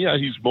arm. I mean, yeah,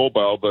 he's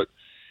mobile, but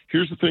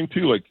here's the thing,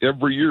 too. Like,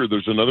 every year,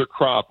 there's another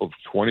crop of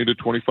 20 to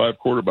 25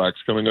 quarterbacks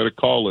coming out of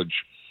college,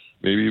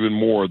 maybe even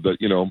more, that,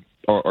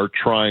 are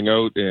trying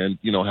out and,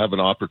 have an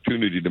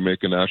opportunity to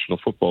make a National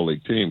Football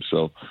League team.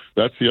 So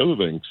that's the other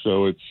thing.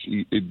 So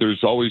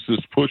there's always this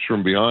push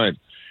from behind.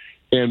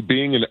 And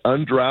being an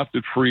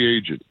undrafted free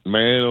agent,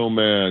 man, oh,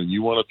 man,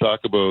 you want to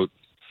talk about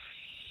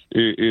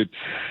it's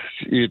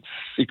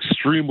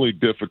extremely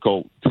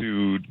difficult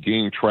to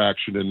gain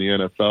traction in the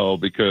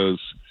NFL, because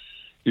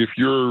if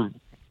you're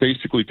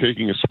basically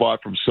taking a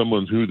spot from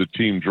someone who the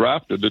team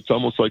drafted, it's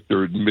almost like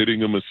they're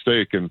admitting a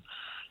mistake, and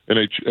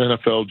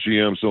NFL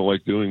GMs don't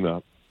like doing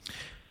that.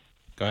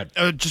 Go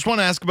ahead. Just want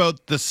to ask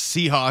about the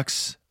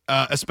Seahawks,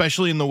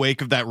 especially in the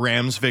wake of that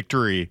Rams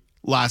victory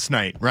last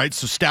night, right?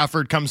 So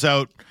Stafford comes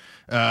out,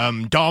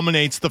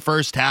 dominates the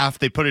first half.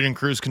 They put it in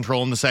cruise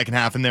control in the second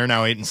half, and they're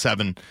now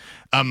 8-7.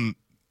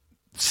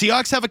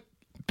 Seahawks have a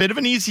bit of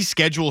an easy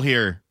schedule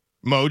here,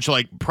 Moj,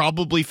 like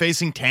probably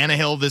facing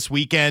Tannehill this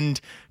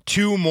weekend,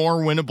 2 more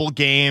winnable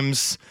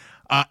games.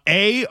 Are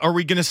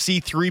we going to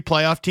see 3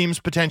 playoff teams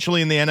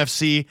potentially in the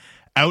NFC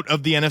out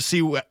of the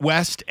NFC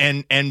West?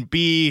 And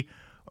B,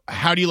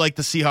 how do you like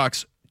the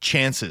Seahawks'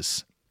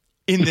 chances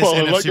in this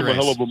NFC race?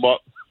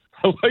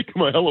 I like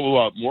him a hell of a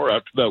lot more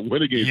after that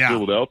win against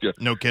Philadelphia.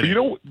 No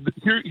kidding. But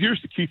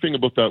here's the key thing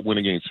about that win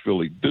against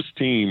Philly. This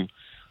team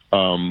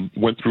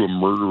went through a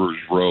murderer's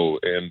row,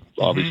 and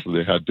obviously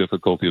they had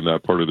difficulty in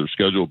that part of their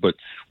schedule. But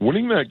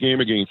winning that game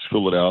against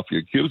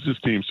Philadelphia gives this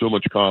team so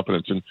much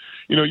confidence. And,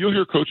 you'll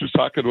hear coaches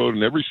talking about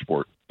in every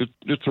sport.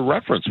 It's a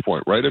reference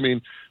point, right? I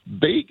mean,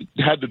 they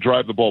had to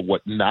drive the ball,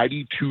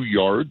 92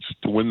 yards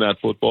to win that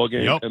football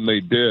game, and they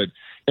did.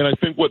 And I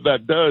think what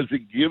that does,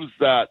 it gives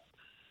that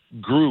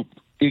group,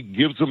 it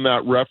gives them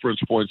that reference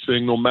point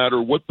saying no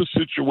matter what the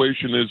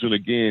situation is in a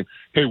game,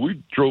 hey,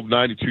 we drove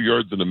 92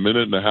 yards in a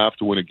minute and a half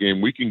to win a game.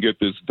 We can get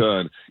this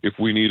done if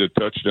we need a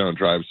touchdown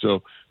drive.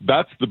 So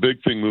that's the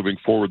big thing moving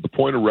forward, the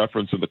point of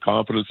reference and the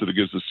confidence that it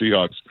gives the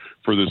Seahawks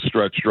for this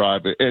stretch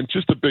drive. And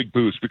just a big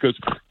boost because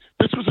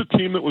this was a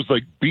team that was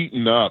like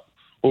beaten up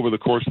over the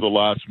course of the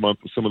last month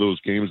with some of those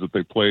games that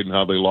they played and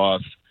how they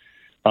lost.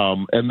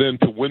 And then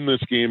to win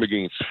this game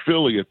against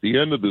Philly at the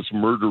end of this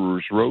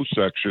murderer's row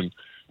section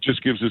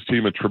just gives this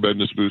team a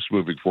tremendous boost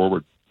moving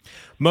forward.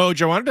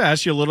 Moj, I wanted to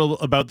ask you a little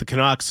about the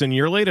Canucks, and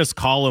your latest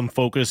column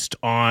focused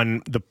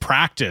on the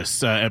practice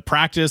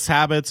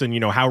habits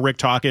and, how Rick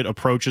Tocchet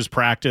approaches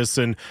practice,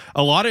 and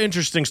a lot of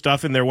interesting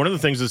stuff in there. One of the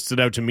things that stood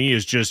out to me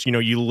is just,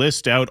 you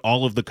list out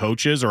all of the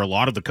coaches or a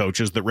lot of the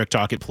coaches that Rick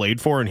Tocchet played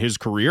for in his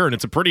career, and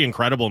it's a pretty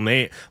incredible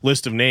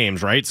list of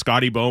names, right?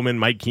 Scotty Bowman,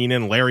 Mike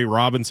Keenan, Larry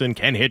Robinson,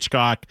 Ken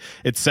Hitchcock,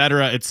 et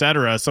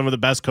cetera, some of the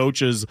best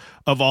coaches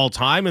of all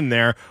time in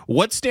there.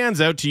 What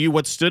stands out to you?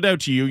 What stood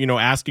out to you,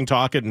 asking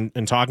Tocchet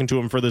and talking to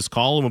him for this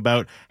column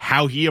about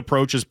how he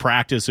approaches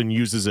practice and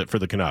uses it for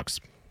the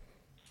Canucks?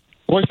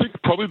 Well, I think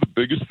probably the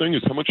biggest thing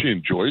is how much he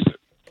enjoys it,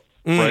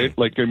 right?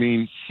 Like, I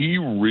mean, he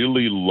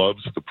really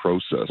loves the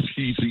process.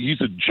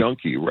 He's a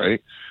junkie,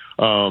 right?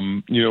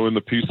 In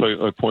the piece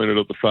I pointed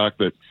out the fact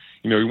that,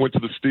 he went to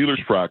the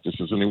Steelers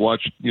practices and he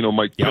watched,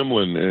 Mike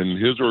Timlin and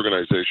his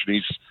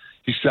organization.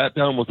 He sat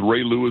down with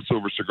Ray Lewis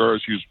over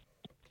cigars.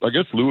 I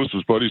guess Lewis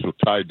was buddies with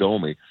Ty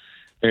Domi,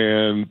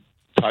 and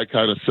Ty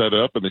kind of set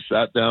up and they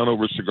sat down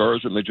over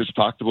cigars and they just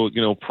talked about,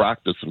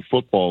 practice and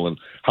football and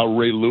how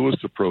Ray Lewis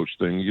approached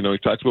things. He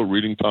talks about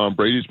reading Tom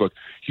Brady's book.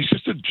 He's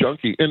just a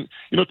junkie. And,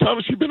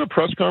 Thomas, you've been at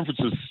press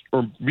conferences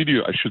or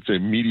media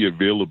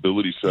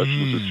availability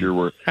sessions this year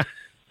where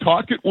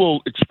Tocchet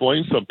will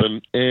explain something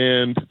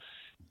and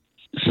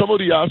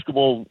somebody asked him,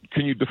 well,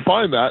 can you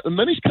define that? And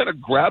then he's kind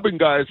of grabbing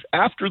guys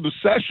after the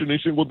session.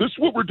 He's saying, well, this is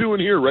what we're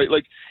doing here, right?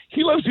 Like,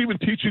 he loves even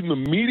teaching the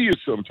media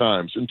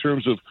sometimes in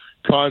terms of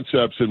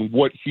concepts and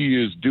what he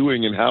is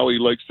doing and how he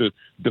likes to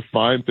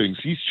define things.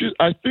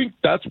 I think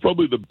that's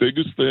probably the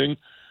biggest thing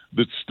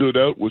that stood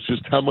out was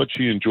just how much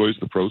he enjoys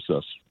the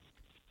process.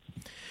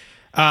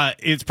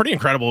 It's pretty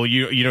incredible.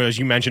 As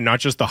you mentioned, not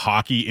just the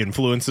hockey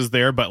influences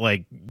there, but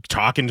like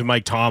talking to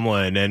Mike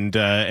Tomlin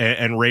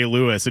and Ray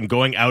Lewis and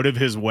going out of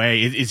his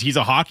way. He's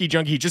a hockey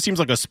junkie. He just seems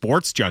like a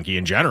sports junkie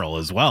in general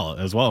as well,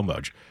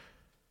 Moj.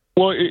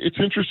 Well, it's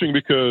interesting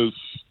because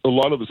a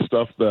lot of the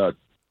stuff that,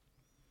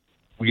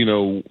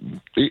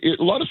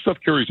 a lot of stuff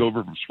carries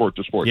over from sport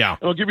to sport. Yeah.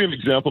 And I'll give you an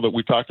example that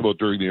we talked about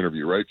during the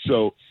interview, right?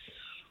 So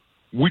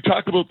we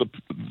talked about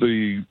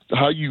the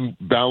how you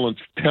balance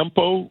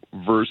tempo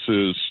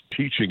versus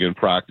teaching in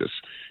practice.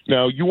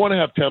 Now, you want to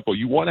have tempo.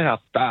 You want to have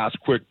fast,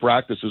 quick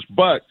practices,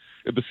 but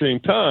at the same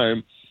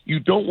time, you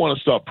don't want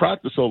to stop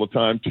practice all the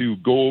time to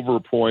go over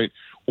a point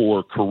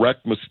or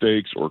correct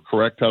mistakes or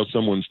correct how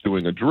someone's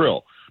doing a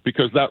drill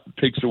because that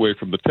takes away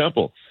from the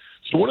tempo.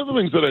 So one of the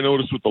things that I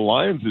noticed with the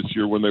Lions this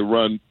year when they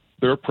run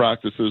their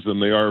practices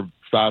and they are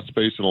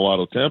fast-paced and a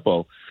lot of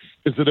tempo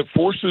is that it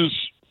forces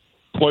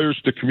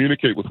players to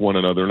communicate with one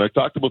another. And I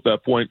talked about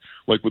that point,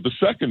 like with the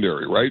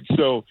secondary, right?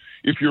 So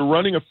if you're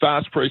running a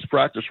fast-paced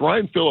practice,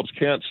 Ryan Phillips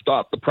can't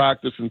stop the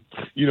practice and,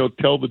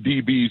 tell the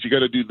DBs, you got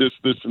to do this,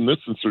 this, and this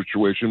in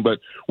situation. But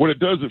what it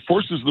does, it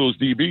forces those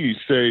DBs,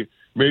 say,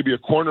 maybe a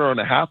corner and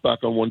a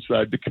halfback on one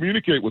side, to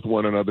communicate with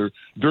one another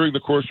during the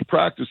course of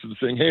practice and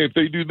saying, hey, if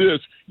they do this,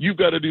 you've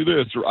got to do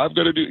this, or I've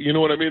got to do, you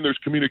know what I mean? There's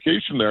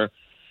communication there.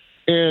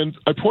 And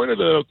I pointed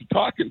out to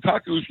Tocchet, and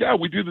Tocchet was,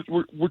 we do this.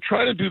 We're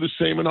trying to do the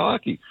same in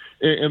hockey.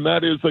 And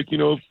that is like,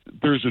 if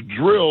there's a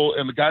drill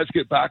and the guys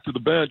get back to the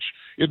bench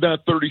in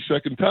that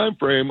 30-second time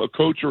frame, a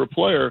coach or a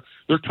player,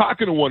 they're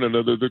talking to one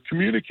another, they're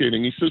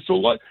communicating. He says, so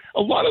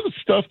a lot of the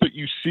stuff that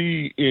you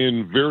see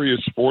in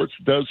various sports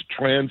does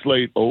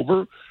translate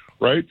over,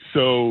 right?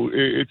 So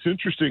it's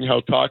interesting how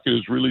Tocchet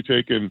has really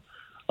taken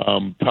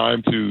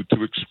time to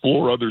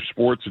explore other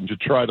sports and to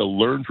try to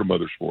learn from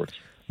other sports.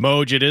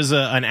 Moj, it is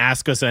an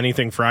Ask Us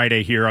Anything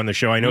Friday here on the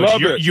show. I know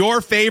it's your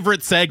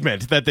favorite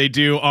segment that they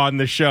do on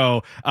the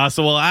show.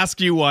 So we'll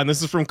ask you one.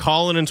 This is from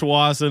Colin in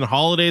Tawasin.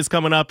 Holidays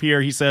coming up here.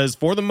 He says,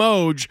 for the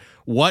Moj,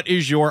 what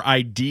is your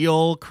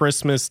ideal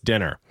Christmas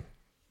dinner?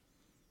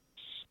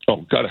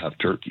 Oh, got to have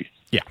turkey.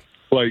 Yeah.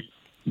 I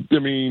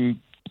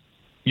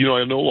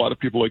know a lot of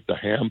people like the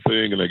ham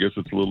thing, and I guess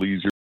it's a little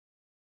easier.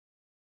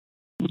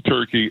 The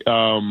turkey,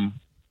 you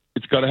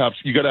got to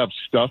have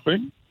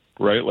stuffing.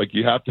 Right? Like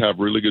you have to have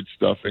really good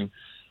stuffing,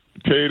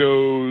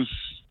 potatoes,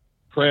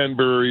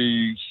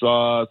 cranberry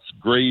sauce,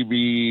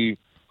 gravy,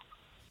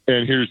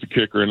 And here's the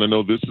kicker, and I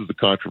know this is the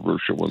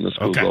controversial one. This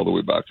goes all the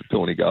way back to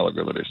Tony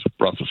Gallagher the day. So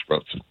Brussels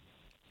sprouts.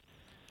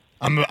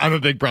 I'm a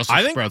big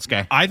Brussels sprouts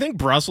guy. I think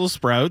Brussels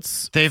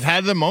sprouts. They've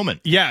had the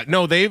moment. Yeah,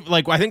 no, they've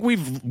I think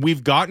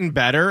we've gotten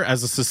better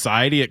as a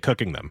society at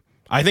cooking them.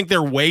 I think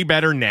they're way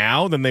better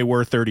now than they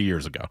were 30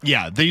 years ago.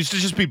 Yeah, they used to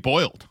just be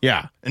boiled.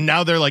 Yeah, and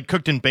now they're like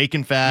cooked in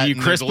bacon fat.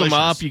 You crisp them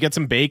up. You get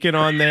some bacon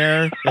on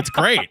there. It's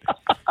great.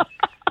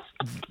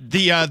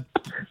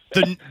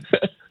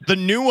 The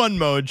new one,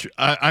 Moj.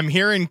 I'm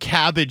hearing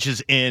cabbage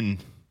is in.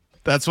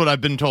 That's what I've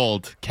been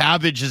told.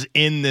 Cabbage is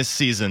in this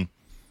season.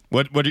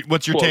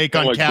 What's your take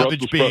on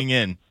cabbage being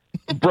in?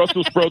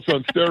 Brussels sprouts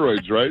on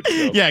steroids, right?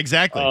 So, yeah,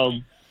 exactly.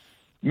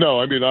 No,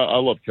 I mean I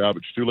love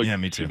cabbage too. Yeah,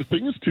 me too. The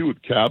thing is too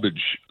with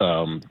cabbage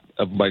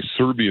of my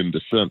Serbian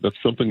descent. That's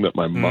something that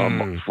my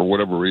mom, for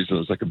whatever reason,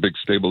 is like a big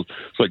staple.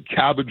 It's like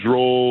cabbage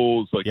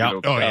rolls,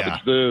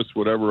 cabbage this,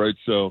 whatever, right?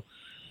 So.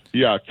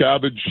 Yeah,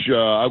 cabbage.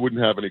 I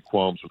wouldn't have any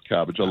qualms with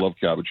cabbage. I love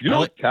cabbage. You know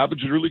what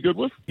cabbage is really good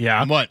with?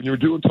 Yeah. What? When you're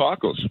doing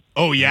tacos.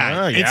 Oh,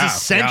 yeah. It's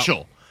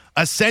essential.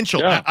 Yeah.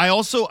 Essential. Yeah. I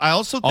also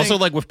think... Also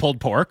like with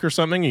pulled pork or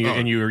something,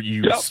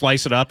 you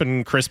slice it up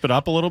and crisp it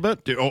up a little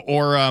bit?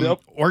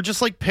 Or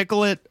just like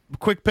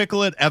quick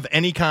pickle it of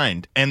any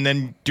kind, and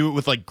then do it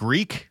with like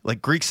Greek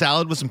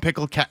salad with some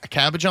pickled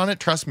cabbage on it.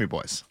 Trust me,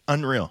 boys.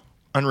 Unreal.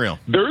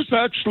 There's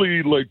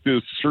actually like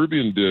this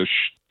Serbian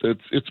dish.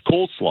 It's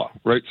coleslaw,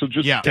 right? So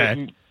just...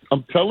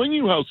 I'm telling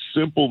you how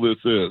simple this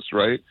is,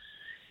 right?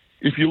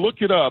 If you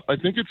look it up, I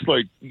think it's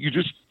like you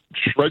just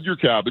shred your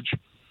cabbage,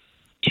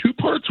 2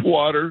 parts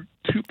water,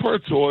 2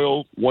 parts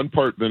oil, 1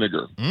 part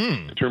vinegar.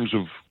 In terms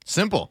of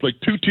simple, like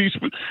 2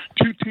 teaspoons,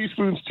 2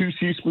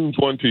 teaspoons,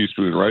 1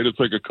 teaspoon, right? It's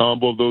like a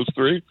combo of those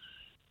 3.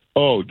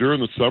 Oh, during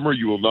the summer,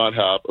 you will not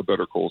have a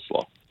better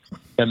coleslaw.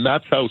 And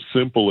that's how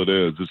simple it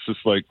is. It's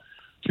just like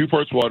 2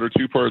 parts water,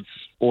 2 parts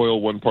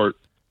oil, 1 part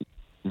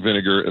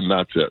vinegar, and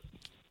that's it.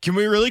 Can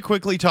we really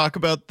quickly talk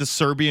about the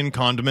Serbian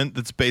condiment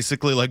that's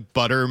basically like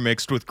butter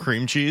mixed with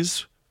cream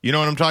cheese? You know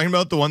what I'm talking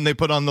about? The one they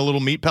put on the little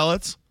meat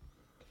pellets?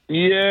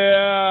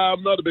 Yeah,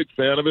 I'm not a big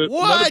fan of it.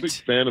 What? I'm not a big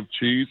fan of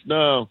cheese.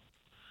 No.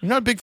 You're not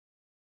a big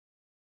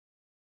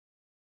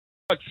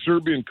like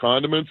Serbian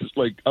condiments. It's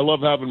like I love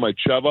having my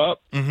cheva,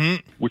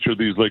 which are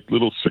these like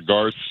little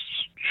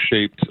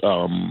cigar-shaped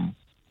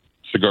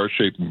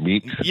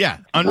meat. Yeah,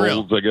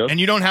 unreal. Rolls, I guess. And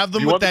you don't have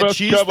them with that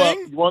cheese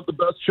thing? You want the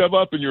best chev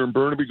up, and you're in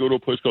Burnaby, go to a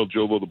place called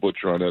Jovo the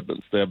Butcher on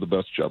Edmonds. They have the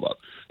best chev up.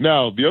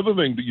 Now, the other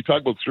thing that you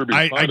talk about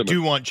Serbian condiments. I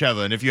do want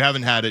cheva, and if you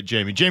haven't had it,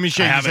 Jamie's shaking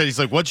his head. He's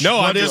like, what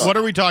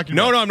are we talking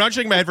about? No, I'm not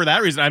shaking my head for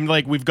that reason. I'm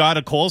like, we've got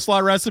a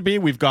coleslaw recipe.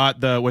 We've got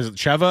the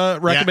cheva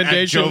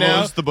recommendation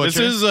now. The Butcher.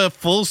 This is a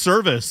full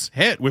service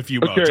hit with you,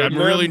 Moj. I'm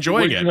really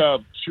enjoying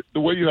it.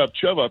 The way you have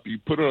chev up, you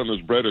put it on this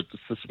bread. It's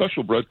a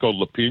special bread called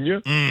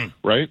lapina,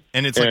 right?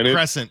 And it's like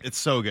crescent. It's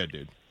so good,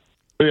 dude.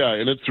 Yeah,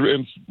 and it's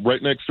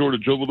right next door to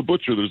Jovo the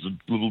Butcher. There's a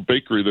little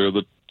bakery there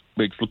that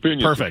makes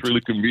lapina. Perfect. It's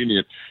really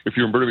convenient if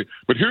you're in Burnaby.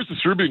 But here's the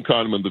Serbian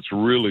condiment that's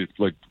really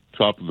like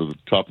top of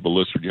the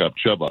list when you have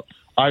chev up.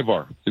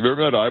 Ivar. Have you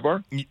ever had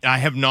Ivar? I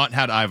have not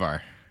had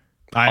Ivar.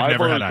 I've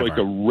never had Ivar. Ivar. Like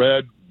a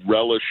red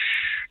relish.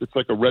 It's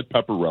like a red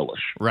pepper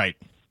relish. Right.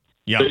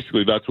 Yeah.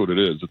 Basically, that's what it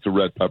is. It's a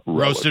red pepper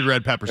relish. Roasted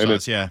red pepper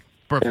sauce, yeah.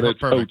 And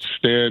it's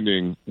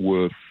outstanding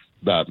with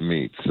that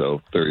meat.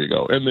 So there you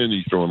go. And then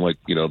you throw in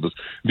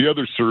the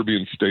other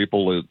Serbian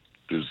staple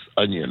is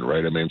onion,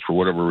 right? I mean, for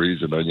whatever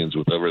reason, onions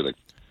with everything.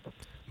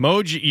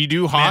 Moj, you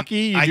do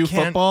hockey, you do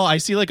football. I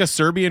see like a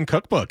Serbian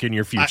cookbook in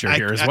your future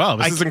here as well.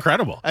 This is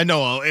incredible. I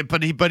know,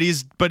 but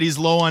he's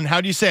low on, how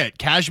do you say it?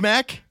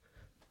 Kazmak?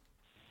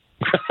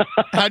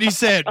 How do you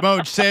say it,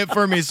 Moj? Say it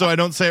for me so I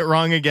don't say it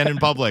wrong again in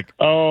public.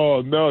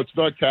 Oh no, it's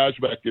not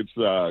Kazmak. It's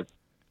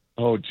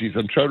oh geez,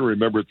 I'm trying to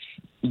remember.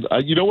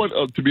 It's you know what?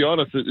 To be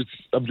honest,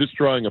 I'm just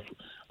drawing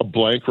a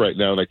blank right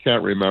now, and I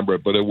can't remember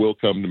it, but it will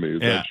come to me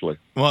eventually.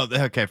 Yeah. Well,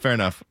 okay, fair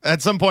enough.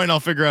 At some point, I'll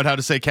figure out how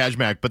to say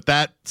Kazmak, but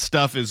that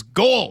stuff is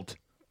gold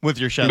with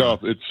your chef. No,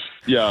 it's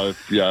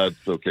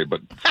okay,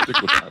 but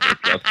stick with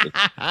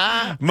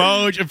that.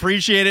 Moj,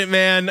 appreciate it,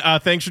 man.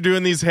 Thanks for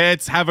doing these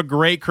hits. Have a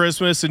great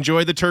Christmas.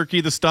 Enjoy the turkey,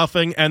 the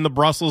stuffing, and the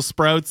Brussels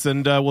sprouts,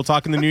 and we'll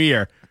talk in the new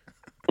year.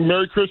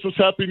 Merry Christmas,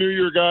 Happy New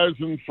Year, guys,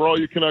 and for all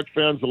you Canuck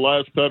fans,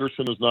 Elias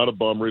Pettersson is not a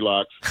bum.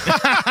 Relax.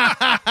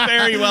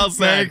 Very well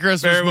said. Merry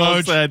Christmas, Very well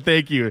Moj. said.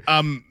 Thank you.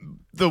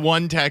 The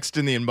one text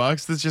in the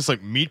inbox that's just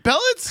like meat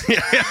pellets.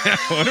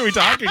 What are we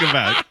talking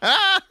about?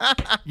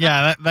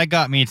 Yeah, that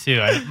got me too.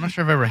 I'm not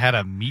sure if I've ever had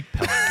a meat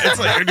pellet. It's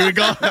like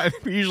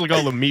we usually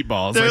call them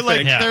meatballs.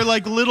 They're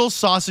like little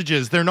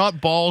sausages. They're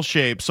not ball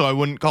shaped, so I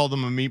wouldn't call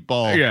them a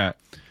meatball. Yeah,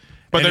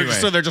 but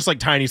Anyway. they're just like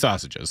tiny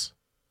sausages.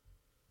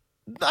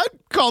 I'd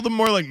call them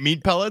more like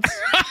meat pellets.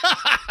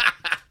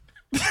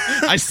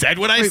 I said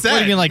what I said. What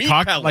do you mean, like Meat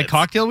like pellets.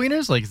 cocktail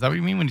wieners? Like, is that what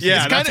you mean when you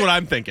Yeah, say that's what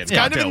I'm thinking. It's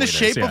kind of in the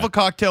Cocktail shape wieners, of a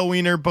cocktail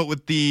wiener, but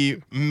with the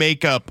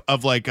makeup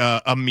of like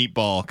a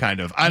meatball,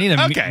 kind of. I need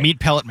a okay. meat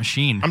pellet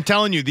machine. I'm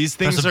telling you, these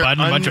Press things a are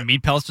button, a bunch of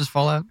meat pellets just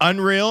fall out.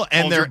 unreal,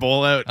 and Hold your they're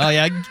bowl out. Oh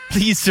yeah,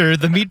 please, sir,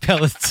 the meat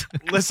pellets.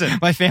 listen.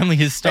 My family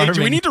is Hey, starving.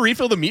 do we need to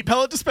refill the meat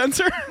pellet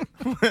dispenser?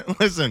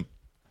 Listen,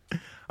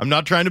 I'm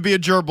not trying to be a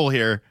gerbil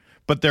here,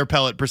 but their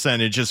pellet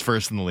percentage is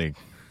first in the league.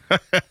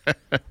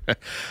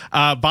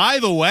 By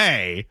the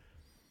way,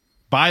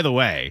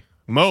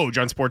 Moj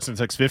on Sportsnet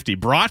 650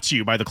 brought to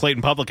you by the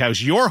Clayton Public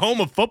House, your home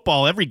of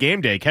football every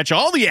game day. Catch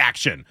all the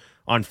action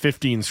on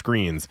 15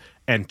 screens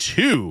and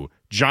 2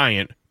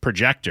 giant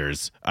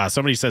projectors.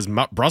 Somebody says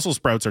Brussels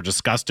sprouts are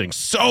disgusting.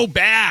 So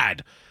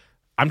bad.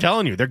 I'm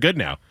telling you, they're good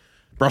now.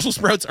 Brussels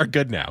sprouts are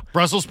good now.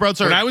 Brussels sprouts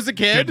are When I was a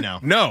kid, good now.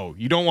 no,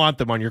 you don't want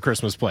them on your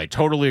Christmas plate.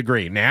 Totally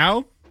agree.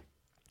 Now,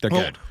 they're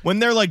good. When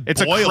they're like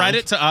It's boiled, a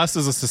credit to us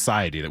as a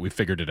society that we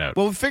figured it out.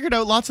 Well, we figured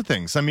out lots of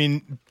things. I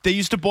mean, they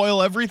used to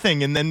boil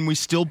everything, and then we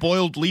still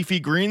boiled leafy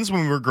greens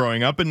when we were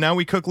growing up, and now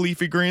we cook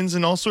leafy greens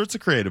in all sorts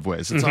of creative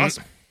ways. It's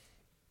awesome.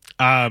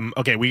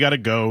 Okay, we got to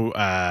go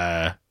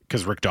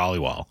because Rick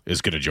Dollywall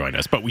is going to join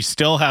us, but we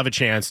still have a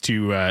chance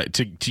to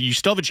you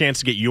still have a chance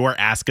to get your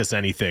Ask Us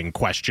Anything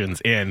questions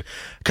in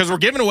because we're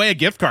giving away a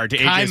gift card to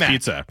AJ's Kaimak.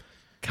 Pizza.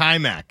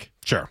 Kaimak.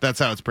 Sure. That's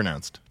how it's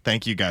pronounced.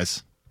 Thank you,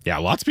 guys. Yeah,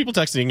 lots of people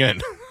texting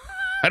in.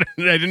 I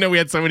didn't know we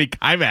had so many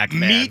Kaimak fans.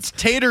 Meat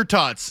tater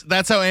tots.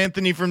 That's how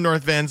Anthony from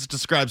North Vans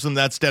describes them.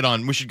 That's dead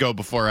on. We should go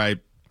before I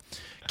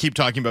keep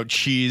talking about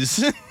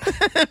cheese.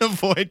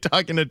 Avoid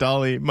talking to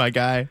Dolly, my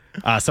guy.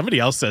 Somebody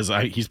else says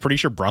he's pretty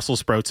sure Brussels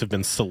sprouts have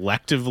been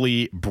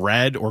selectively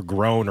bred or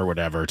grown or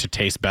whatever to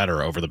taste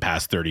better over the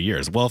past 30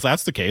 years. Well, if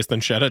that's the case, then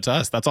shout out to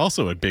us. That's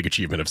also a big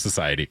achievement of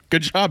society.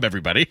 Good job,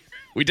 everybody.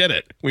 We did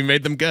it. We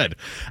made them good.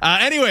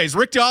 Anyways,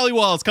 Rick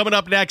Dollywall is coming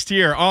up next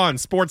here on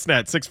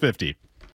Sportsnet 650.